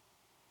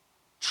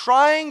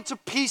trying to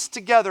piece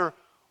together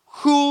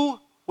who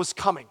was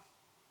coming.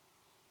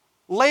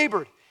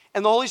 Labored.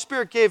 And the Holy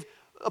Spirit gave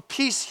a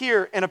piece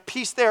here and a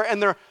piece there,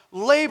 and they're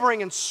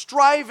laboring and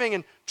striving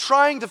and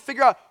trying to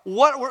figure out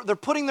they're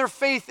putting their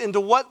faith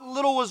into what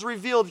little was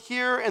revealed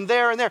here and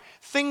there and there.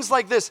 Things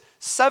like this,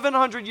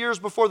 700 years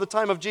before the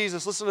time of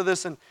Jesus. Listen to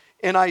this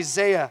in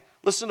Isaiah.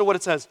 Listen to what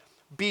it says.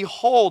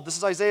 Behold, this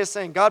is Isaiah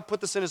saying, God put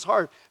this in his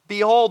heart.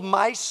 Behold,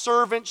 my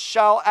servant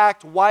shall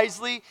act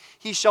wisely.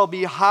 He shall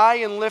be high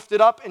and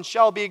lifted up and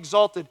shall be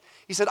exalted.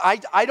 He said,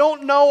 I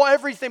don't know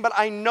everything, but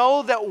I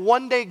know that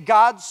one day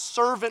God's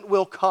servant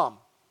will come.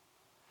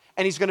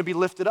 And he's going to be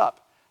lifted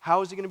up.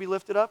 How is he going to be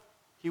lifted up?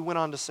 He went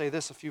on to say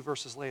this a few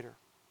verses later.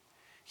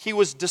 He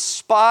was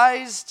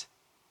despised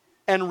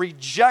and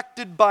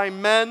rejected by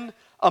men,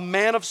 a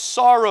man of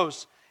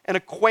sorrows and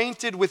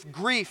acquainted with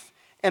grief,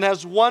 and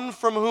as one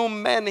from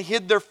whom men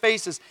hid their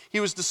faces. He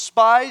was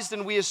despised,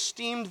 and we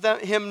esteemed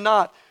him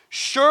not.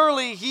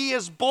 Surely he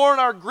has borne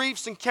our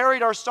griefs and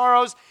carried our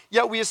sorrows,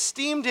 yet we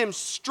esteemed him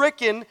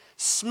stricken,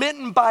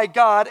 smitten by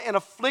God, and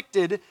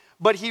afflicted.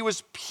 But he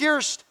was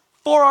pierced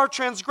for our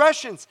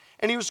transgressions,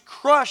 and he was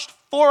crushed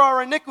for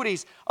our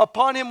iniquities.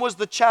 Upon him was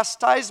the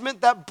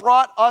chastisement that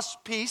brought us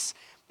peace,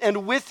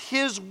 and with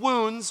his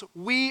wounds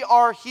we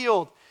are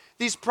healed.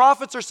 These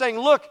prophets are saying,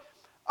 look,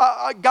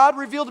 God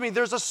revealed to me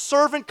there's a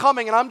servant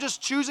coming, and I'm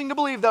just choosing to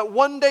believe that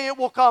one day it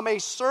will come. A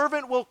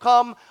servant will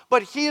come,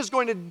 but he is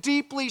going to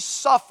deeply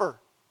suffer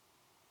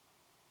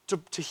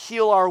to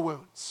heal our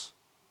wounds.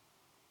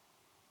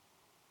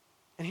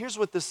 And here's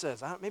what this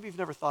says. Maybe you've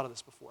never thought of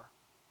this before.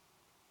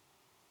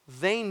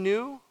 They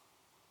knew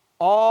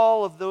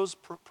all of those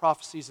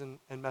prophecies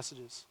and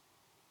messages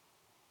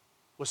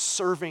was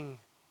serving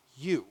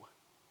you,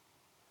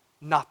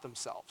 not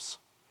themselves.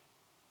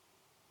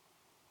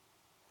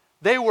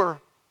 They were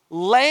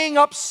laying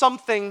up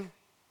something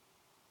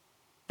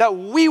that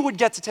we would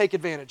get to take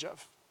advantage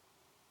of.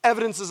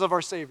 Evidences of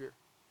our Savior.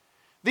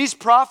 These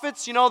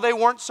prophets, they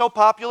weren't so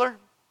popular.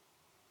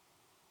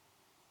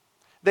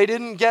 They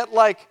didn't get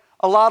like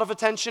a lot of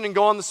attention and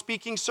go on the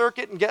speaking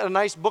circuit and get a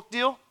nice book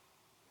deal.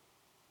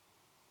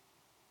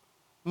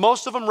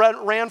 Most of them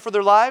ran for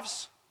their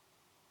lives.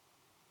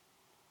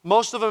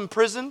 Most of them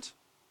imprisoned,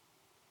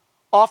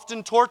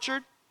 often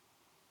tortured,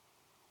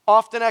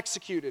 often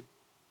executed.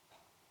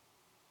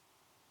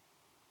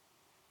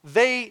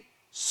 They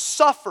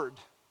suffered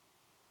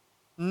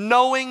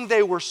knowing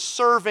they were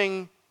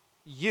serving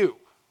you.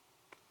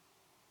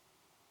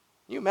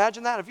 Can you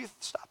imagine that? Have you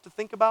stopped to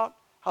think about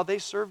how they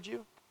served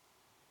you?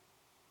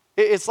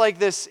 It's like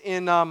this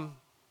in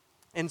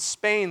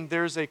Spain.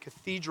 There's a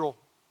cathedral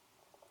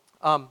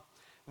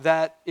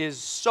that is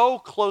so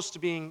close to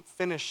being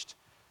finished,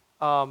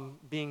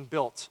 being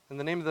built. And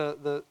the name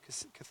of the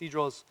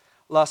cathedral is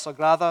La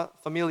Sagrada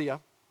Familia.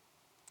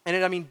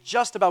 And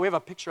just about, we have a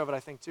picture of it,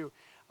 I think, too.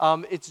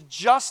 It's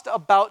just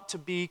about to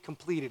be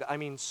completed.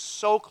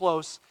 So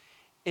close.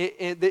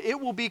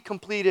 It will be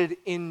completed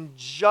in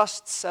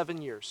just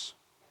 7 years.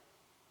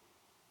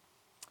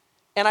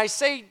 And I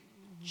say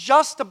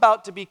just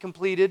about to be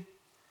completed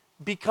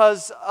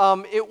because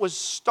it was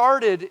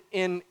started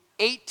in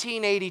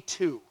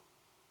 1882.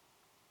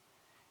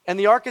 And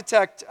the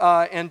architect,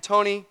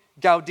 Antoni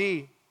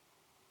Gaudí,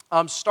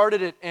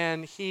 started it,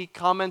 and he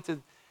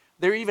commented,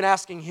 they were even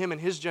asking him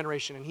and his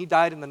generation, and he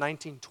died in the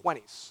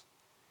 1920s.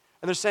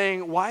 And they're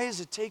saying, why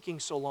is it taking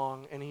so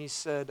long? And he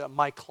said,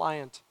 my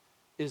client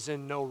is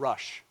in no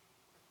rush.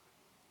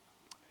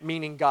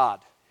 Meaning God,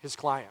 his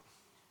client.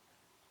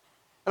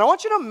 And I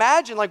want you to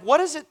imagine, what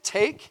does it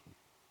take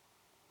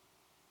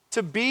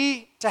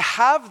to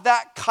have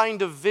that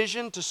kind of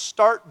vision, to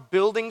start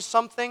building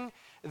something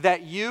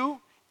that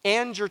you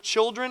and your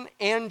children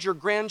and your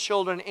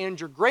grandchildren and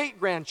your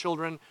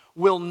great-grandchildren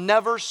will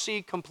never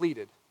see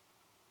completed?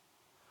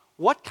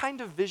 What kind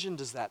of vision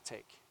does that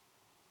take?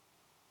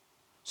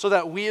 So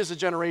that we as a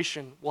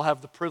generation will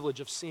have the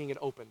privilege of seeing it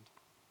opened.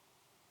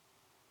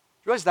 Do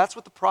you realize that's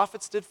what the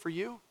prophets did for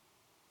you?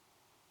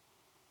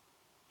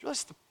 Do you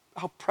realize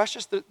how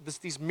precious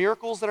these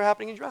miracles that are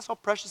happening? Do you realize how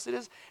precious it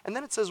is? And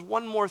then it says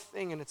one more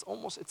thing, and it's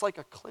like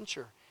a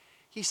clincher.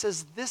 He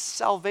says, this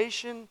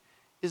salvation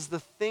is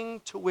the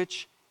thing to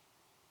which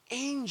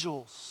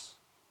angels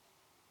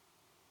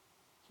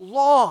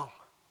long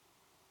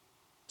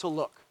to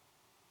look.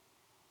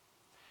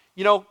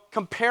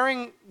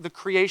 Comparing the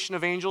creation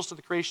of angels to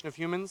the creation of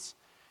humans,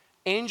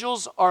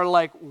 angels are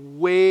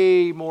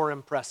way more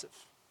impressive.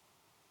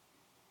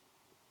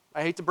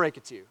 I hate to break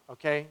it to you,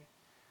 okay?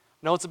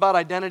 No, it's about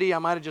identity. I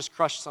might have just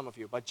crushed some of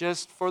you, but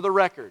just for the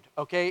record,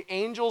 okay?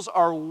 Angels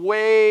are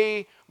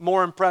way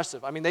more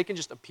impressive. They can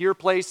just appear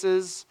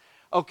places,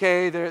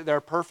 okay? They're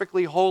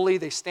perfectly holy.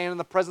 They stand in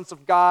the presence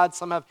of God.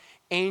 Some have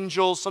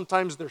angels.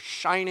 Sometimes they're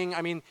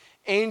shining.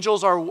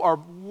 Angels are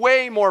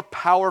way more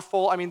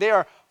powerful. I mean, they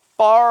are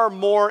far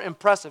more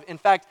impressive. In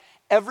fact,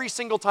 every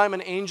single time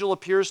an angel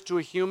appears to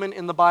a human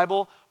in the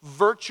Bible,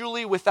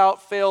 virtually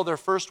without fail, their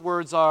first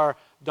words are,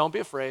 "Don't be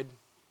afraid."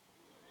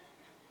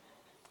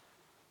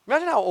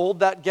 Imagine how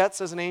old that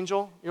gets as an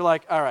angel. You're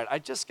like, all right, I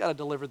just got to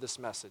deliver this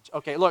message.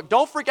 Okay, look,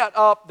 don't freak out.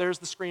 Oh, there's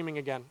the screaming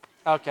again.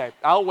 Okay,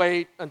 I'll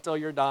wait until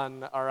you're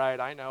done. All right,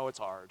 I know it's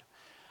hard.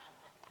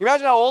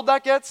 Imagine how old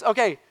that gets.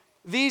 Okay,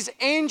 these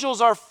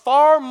angels are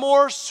far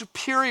more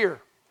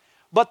superior,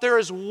 but there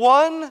is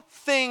one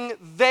thing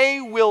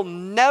they will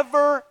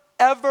never,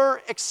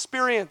 ever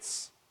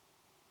experience: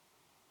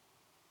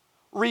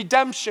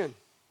 redemption.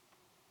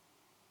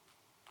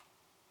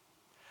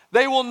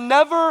 They will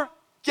never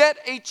get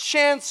a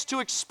chance to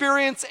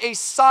experience a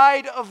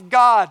side of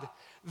God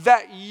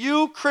that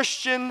you,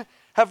 Christian,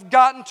 have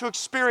gotten to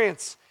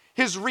experience.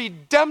 His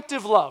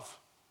redemptive love.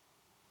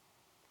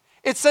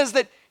 It says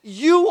that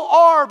you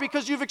are,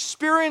 because you've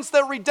experienced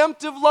that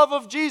redemptive love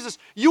of Jesus,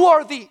 you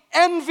are the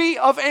envy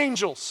of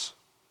angels.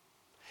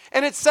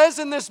 And it says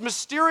in this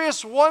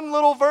mysterious one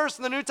little verse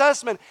in the New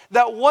Testament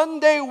that one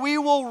day we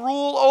will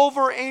rule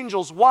over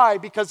angels. Why?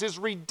 Because his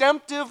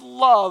redemptive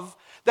love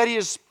that he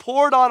has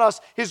poured on us,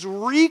 his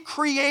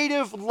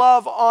recreative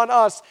love on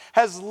us,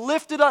 has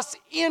lifted us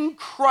in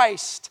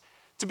Christ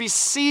to be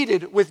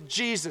seated with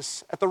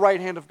Jesus at the right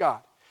hand of God.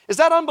 Is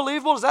that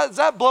unbelievable? Does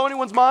that blow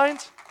anyone's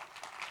mind?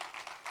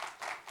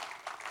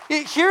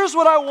 Here's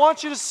what I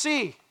want you to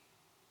see.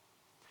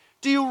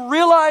 Do you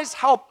realize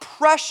how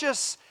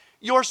precious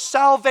your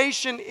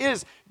salvation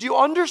is? Do you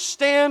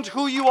understand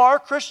who you are,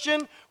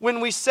 Christian, when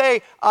we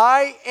say,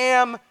 I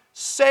am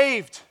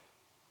saved?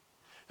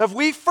 Have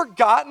we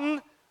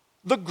forgotten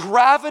the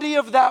gravity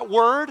of that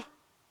word?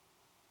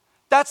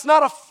 That's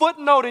not a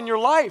footnote in your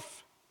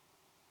life.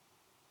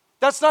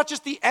 That's not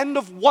just the end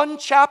of one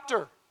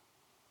chapter.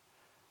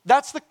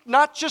 That's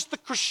not just the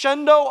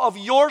crescendo of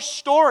your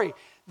story.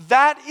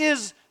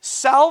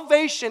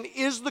 Salvation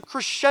is the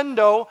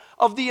crescendo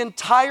of the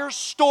entire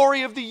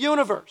story of the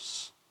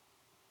universe.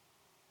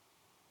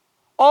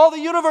 All the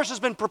universe has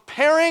been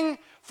preparing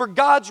for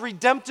God's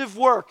redemptive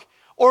work,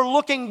 or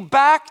looking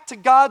back to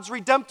God's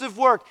redemptive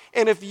work.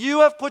 And if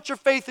you have put your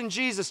faith in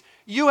Jesus,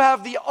 you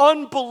have the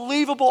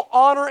unbelievable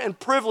honor and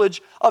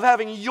privilege of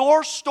having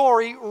your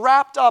story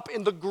wrapped up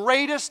in the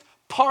greatest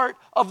part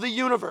of the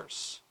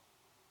universe.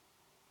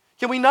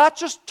 Can we not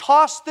just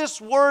toss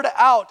this word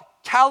out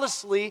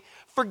callously,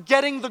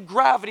 forgetting the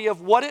gravity of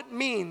what it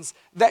means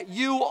that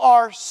you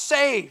are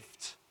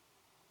saved?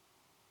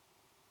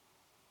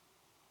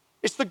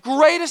 It's the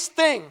greatest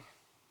thing.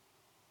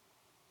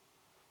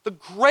 The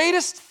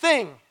greatest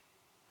thing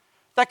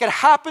that could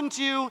happen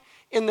to you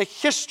in the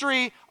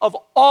history of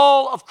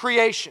all of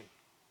creation.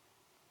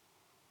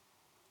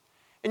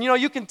 And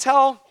you can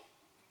tell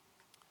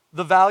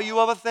the value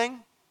of a thing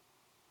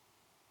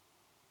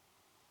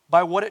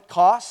by what it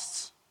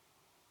costs.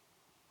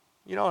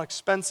 An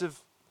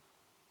expensive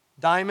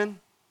diamond,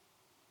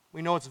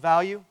 we know its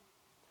value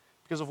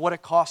because of what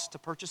it costs to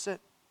purchase it.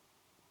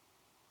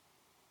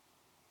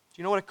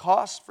 Do you know what it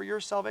costs for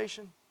your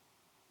salvation?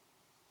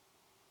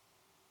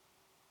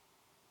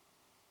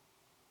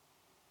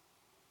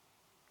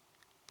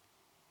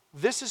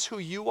 This is who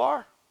you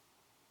are,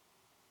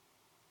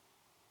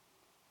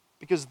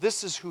 because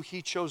this is who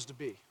he chose to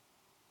be.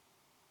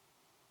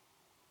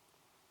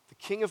 The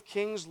King of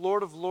Kings,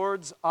 Lord of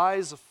Lords,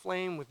 eyes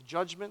aflame with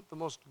judgment, the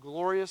most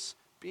glorious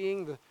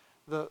being,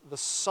 the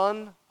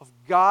Son of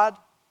God,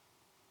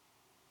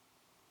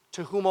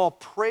 to whom all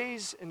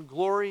praise and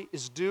glory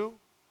is due,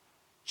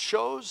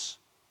 chose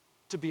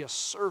to be a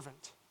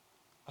servant,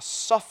 a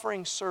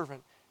suffering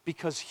servant,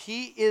 because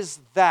he is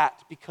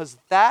that, because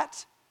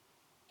that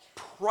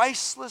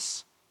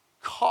priceless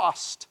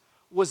cost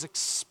was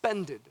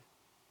expended.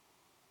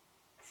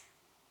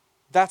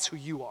 That's who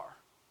you are.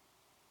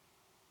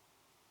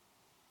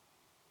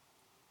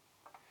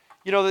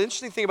 The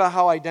interesting thing about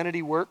how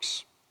identity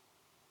works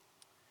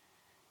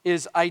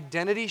is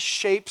identity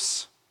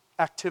shapes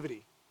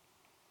activity.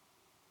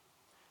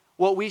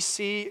 What we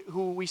see,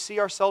 who we see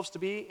ourselves to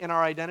be in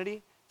our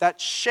identity,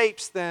 that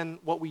shapes then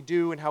what we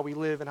do and how we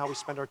live and how we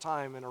spend our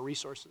time and our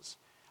resources.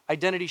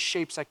 Identity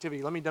shapes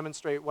activity. Let me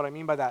demonstrate what I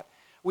mean by that.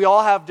 We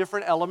all have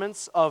different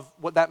elements of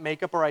what that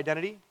make up our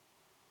identity.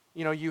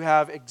 You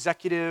have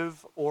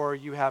executive, or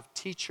you have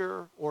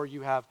teacher, or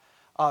you have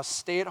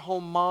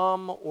stay-at-home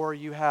mom, or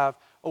you have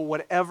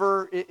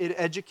whatever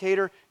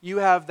educator. You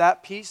have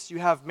that piece. You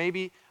have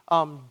maybe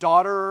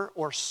daughter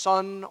or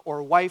son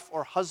or wife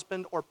or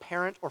husband or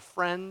parent or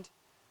friend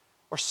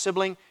or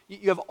sibling.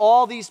 You have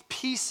all these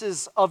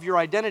pieces of your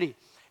identity,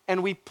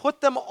 and we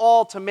put them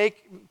all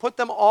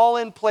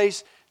in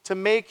place to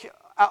make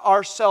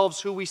ourselves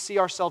who we see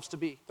ourselves to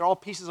be. They're all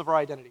pieces of our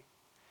identity.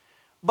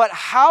 But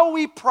how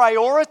we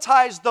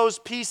prioritize those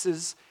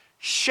pieces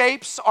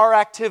shapes our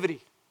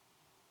activity.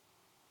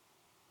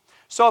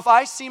 So if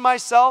I see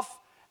myself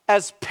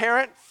as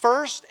parent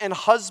first and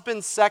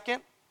husband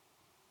second,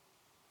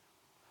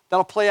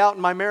 that'll play out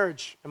in my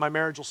marriage, and my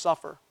marriage will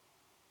suffer.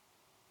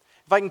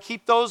 If if I can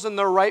keep those in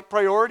their right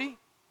priority,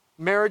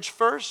 marriage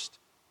first,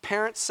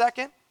 parents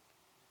second,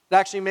 it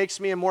actually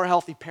makes me a more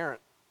healthy parent.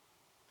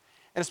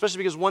 And especially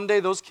because one day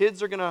those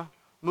kids are going to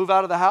move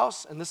out of the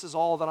house, and this is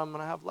all that I'm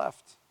going to have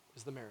left,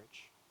 is the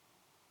marriage.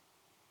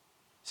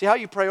 See how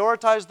you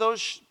prioritize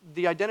those?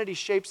 The identity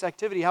shapes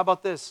activity. How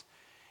about this?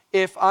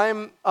 If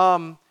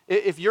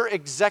you're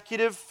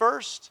executive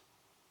first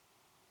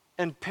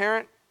and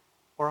parent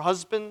or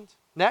husband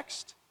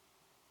next,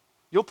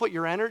 you'll put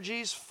your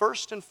energies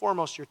first and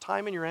foremost, your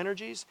time and your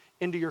energies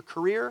into your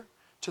career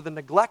to the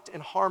neglect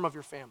and harm of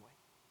your family.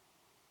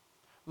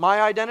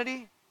 My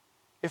identity,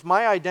 if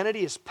my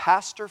identity is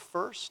pastor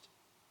first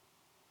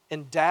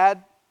and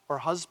dad or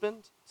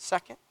husband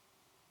second,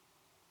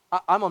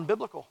 I'm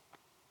unbiblical.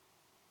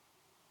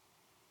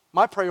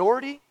 My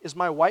priority is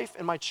my wife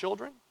and my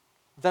children,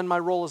 then my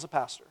role as a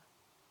pastor.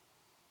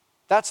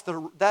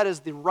 That is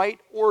the right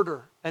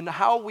order. And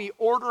how we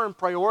order and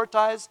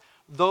prioritize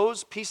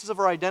those pieces of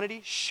our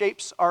identity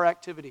shapes our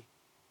activity.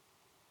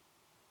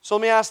 So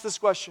let me ask this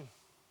question.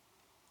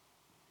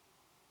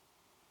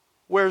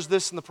 Where's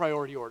this in the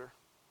priority order?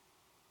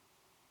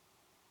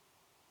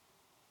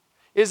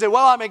 Is it,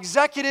 well, I'm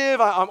executive,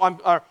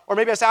 or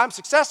maybe I say I'm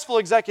successful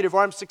executive,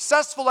 or I'm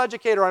successful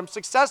educator, or I'm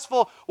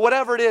successful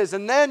whatever it is,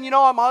 and then,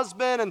 I'm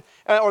husband,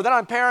 or then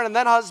I'm parent, and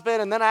then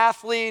husband, and then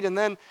athlete, and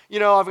then,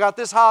 I've got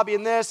this hobby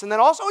and this, and then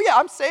also,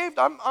 I'm saved,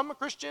 I'm a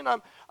Christian,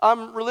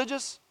 I'm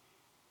religious.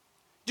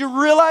 Do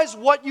you realize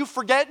what you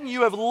forget and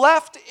you have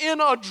left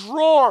in a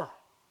drawer?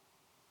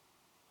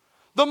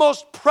 The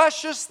most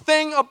precious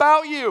thing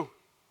about you.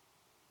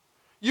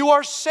 You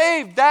are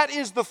saved. That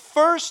is the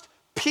first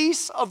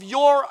piece of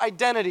your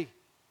identity.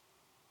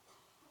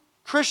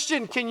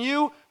 Christian, can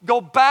you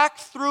go back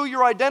through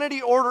your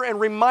identity order and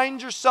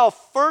remind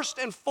yourself, first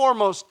and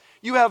foremost,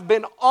 you have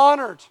been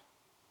honored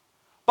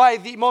by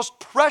the most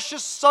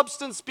precious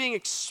substance being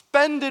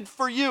expended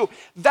for you.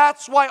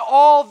 That's why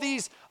all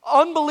these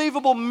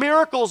unbelievable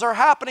miracles are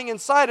happening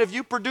inside of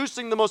you,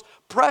 producing the most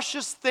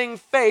precious thing,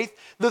 faith,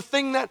 the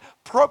thing that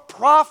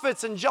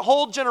prophets and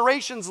whole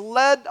generations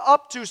led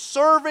up to,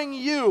 serving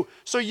you,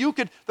 so you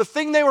could, the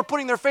thing they were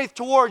putting their faith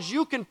towards,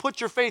 you can put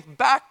your faith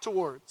back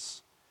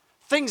towards.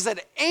 Things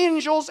that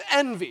angels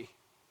envy.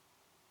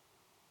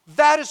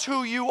 That is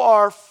who you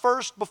are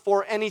first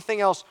before anything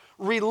else.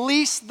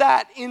 Release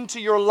that into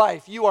your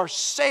life. You are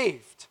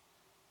saved.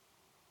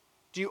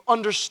 Do you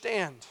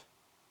understand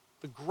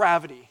the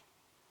gravity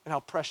and how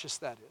precious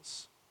that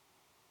is?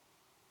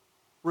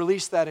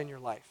 Release that in your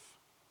life.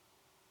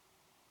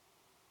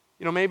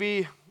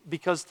 Maybe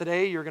because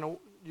today you're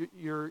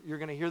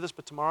gonna hear this,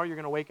 but tomorrow you're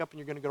gonna wake up and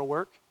you're gonna go to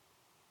work.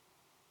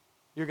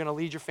 You're gonna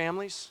lead your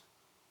families.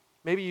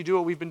 Maybe you do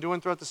what we've been doing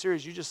throughout the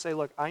series. You just say,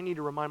 look, I need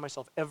to remind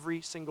myself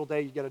every single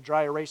day. You get a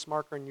dry erase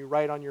marker and you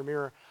write on your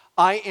mirror,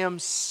 I am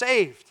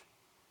saved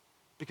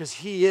because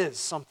he is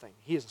something.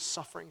 He is a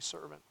suffering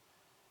servant.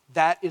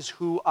 That is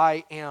who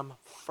I am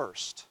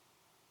first,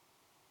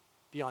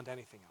 beyond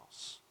anything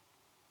else.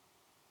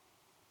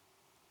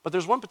 But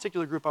there's one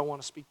particular group I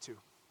want to speak to.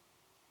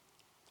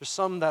 There's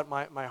some that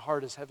my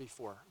heart is heavy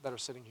for that are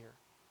sitting here.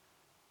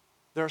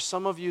 There are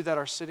some of you that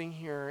are sitting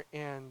here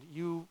and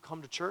you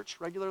come to church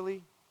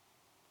regularly.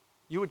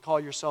 You would call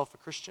yourself a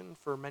Christian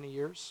for many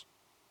years.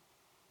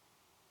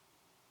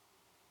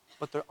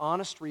 But the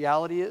honest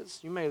reality is,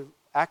 you may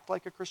act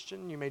like a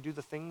Christian, you may do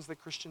the things that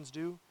Christians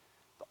do.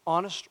 The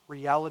honest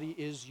reality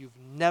is you've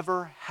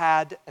never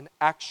had an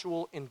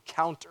actual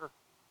encounter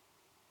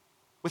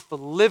with the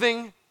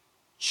living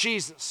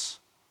Jesus.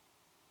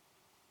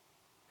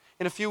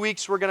 In a few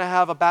weeks, we're going to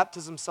have a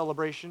baptism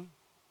celebration.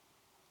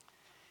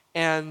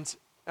 And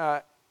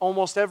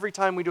almost every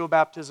time we do a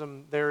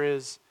baptism, there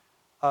is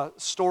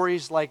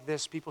stories like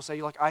this. People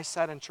say, I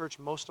sat in church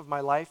most of my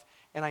life,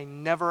 and I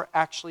never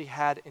actually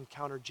had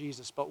encountered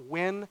Jesus. But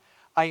when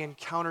I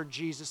encountered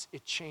Jesus,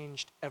 it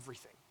changed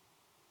everything.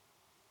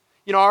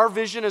 Our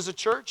vision as a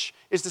church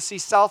is to see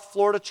South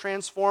Florida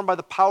transformed by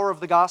the power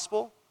of the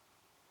gospel.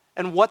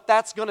 And what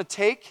that's going to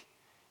take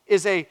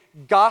is a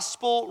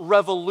gospel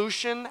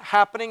revolution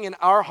happening in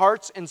our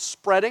hearts and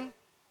spreading.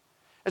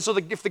 And so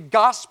if the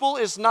gospel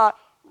is not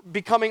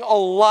becoming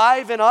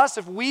alive in us,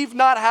 if we've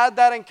not had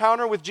that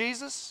encounter with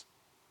Jesus,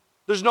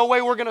 there's no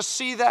way we're going to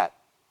see that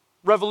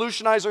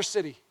revolutionize our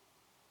city.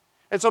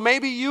 And so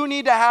maybe you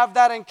need to have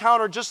that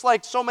encounter, just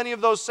like so many of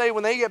those say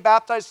when they get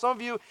baptized. Some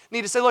of you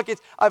need to say, look,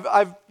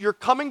 you're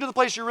coming to the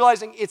place you're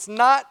realizing it's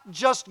not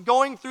just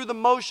going through the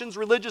motions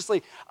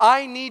religiously.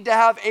 I need to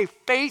have a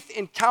faith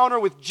encounter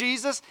with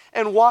Jesus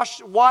and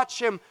watch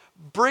him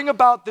bring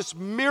about this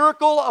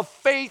miracle of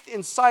faith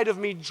inside of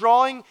me,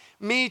 drawing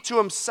me to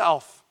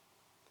himself,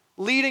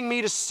 leading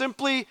me to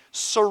simply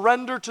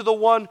surrender to the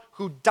one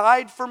who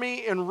died for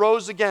me and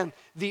rose again.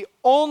 The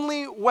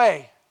only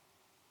way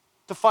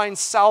to find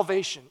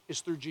salvation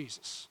is through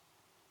Jesus.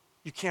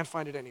 You can't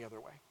find it any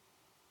other way.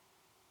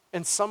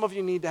 And some of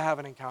you need to have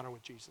an encounter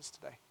with Jesus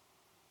today.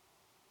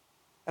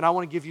 And I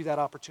want to give you that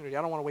opportunity.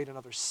 I don't want to wait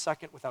another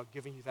second without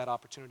giving you that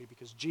opportunity,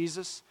 because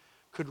Jesus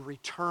could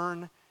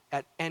return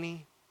at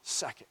any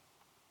second.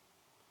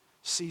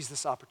 seize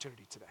this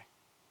opportunity today.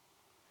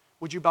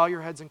 Would you bow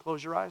your heads and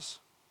close your eyes?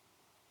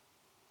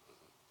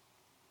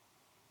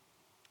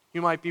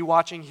 You might be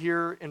watching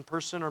here in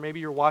person, or maybe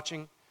you're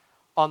watching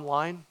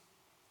online.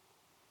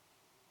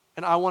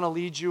 And I want to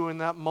lead you in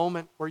that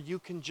moment where you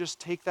can just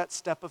take that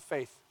step of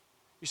faith.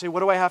 You say,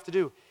 what do I have to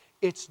do?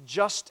 It's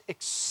just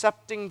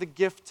accepting the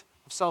gift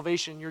of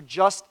salvation. You're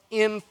just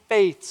in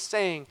faith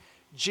saying,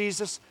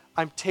 Jesus,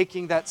 I'm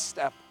taking that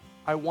step.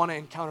 I want to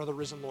encounter the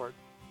risen Lord.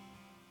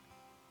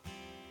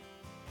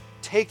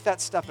 Take that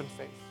step in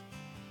faith.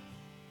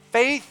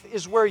 Faith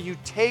is where you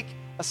take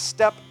a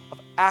step of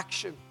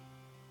action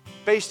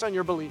based on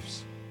your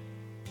beliefs.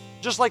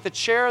 Just like the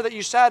chair that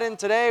you sat in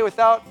today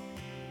without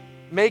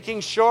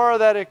making sure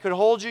that it could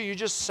hold you, you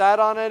just sat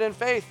on it in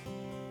faith.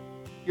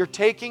 You're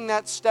taking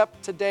that step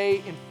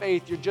today in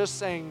faith. You're just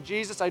saying,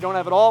 Jesus, I don't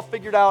have it all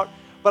figured out,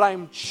 but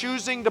I'm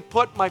choosing to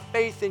put my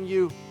faith in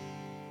you.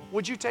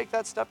 Would you take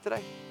that step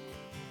today?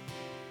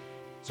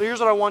 So here's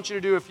what I want you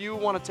to do. If you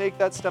want to take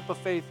that step of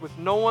faith with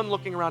no one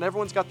looking around,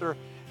 everyone's got their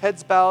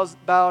heads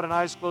bowed and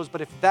eyes closed, but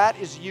if that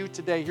is you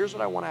today, here's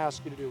what I want to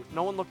ask you to do. With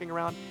no one looking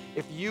around,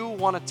 if you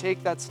want to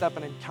take that step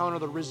and encounter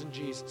the risen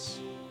Jesus,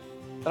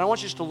 then I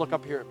want you just to look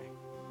up here at me.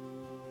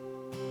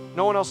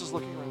 No one else is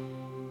looking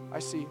around. I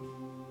see you.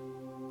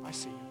 I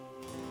see you.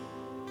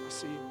 I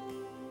see you.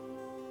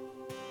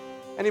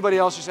 Anybody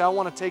else, you say, I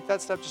want to take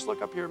that step, just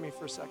look up here at me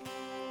for a second.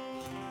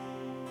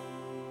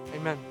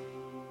 Amen.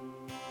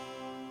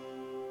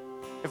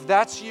 If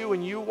that's you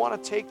and you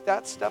want to take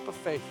that step of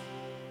faith,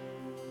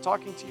 I'm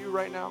talking to you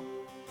right now.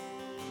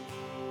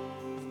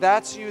 If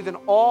that's you, then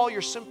all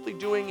you're simply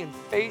doing in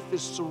faith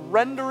is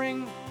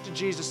surrendering to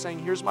Jesus, saying,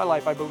 here's my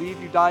life. I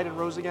believe you died and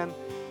rose again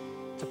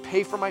to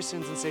pay for my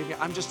sins and save me.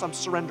 I'm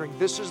surrendering.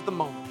 This is the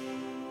moment.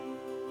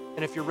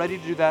 And if you're ready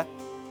to do that,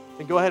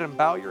 then go ahead and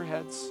bow your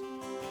heads.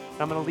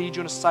 And I'm going to lead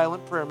you in a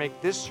silent prayer. Make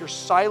this your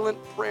silent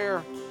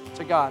prayer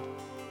to God.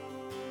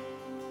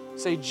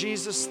 Say,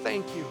 Jesus,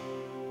 thank you.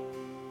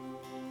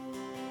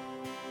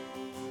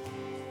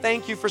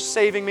 Thank you for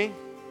saving me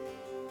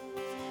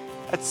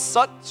at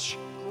such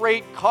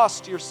great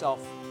cost to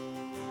yourself.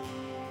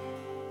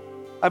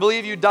 I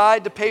believe you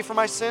died to pay for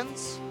my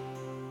sins.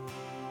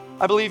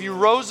 I believe you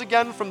rose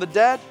again from the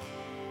dead.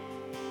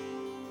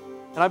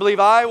 And I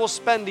believe I will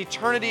spend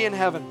eternity in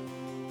heaven.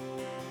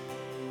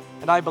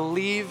 And I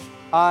believe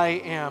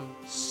I am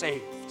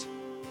saved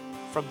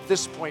from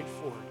this point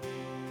forward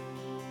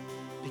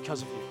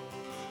because of you.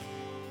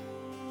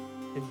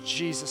 In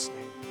Jesus'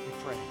 name we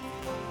pray.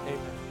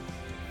 Amen.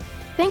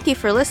 Thank you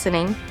for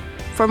listening.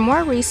 For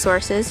more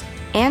resources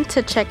and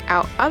to check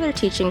out other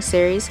teaching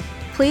series,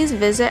 please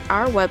visit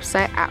our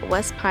website at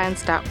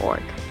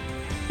westpines.org.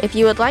 If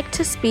you would like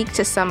to speak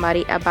to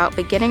somebody about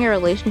beginning a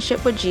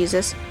relationship with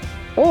Jesus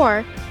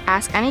or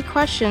ask any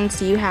questions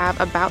you have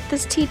about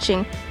this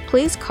teaching,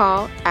 please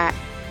call at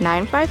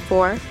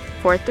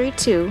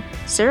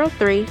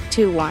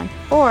 954-432-0321,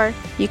 or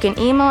you can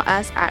email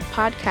us at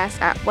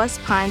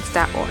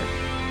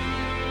podcast@westpines.org.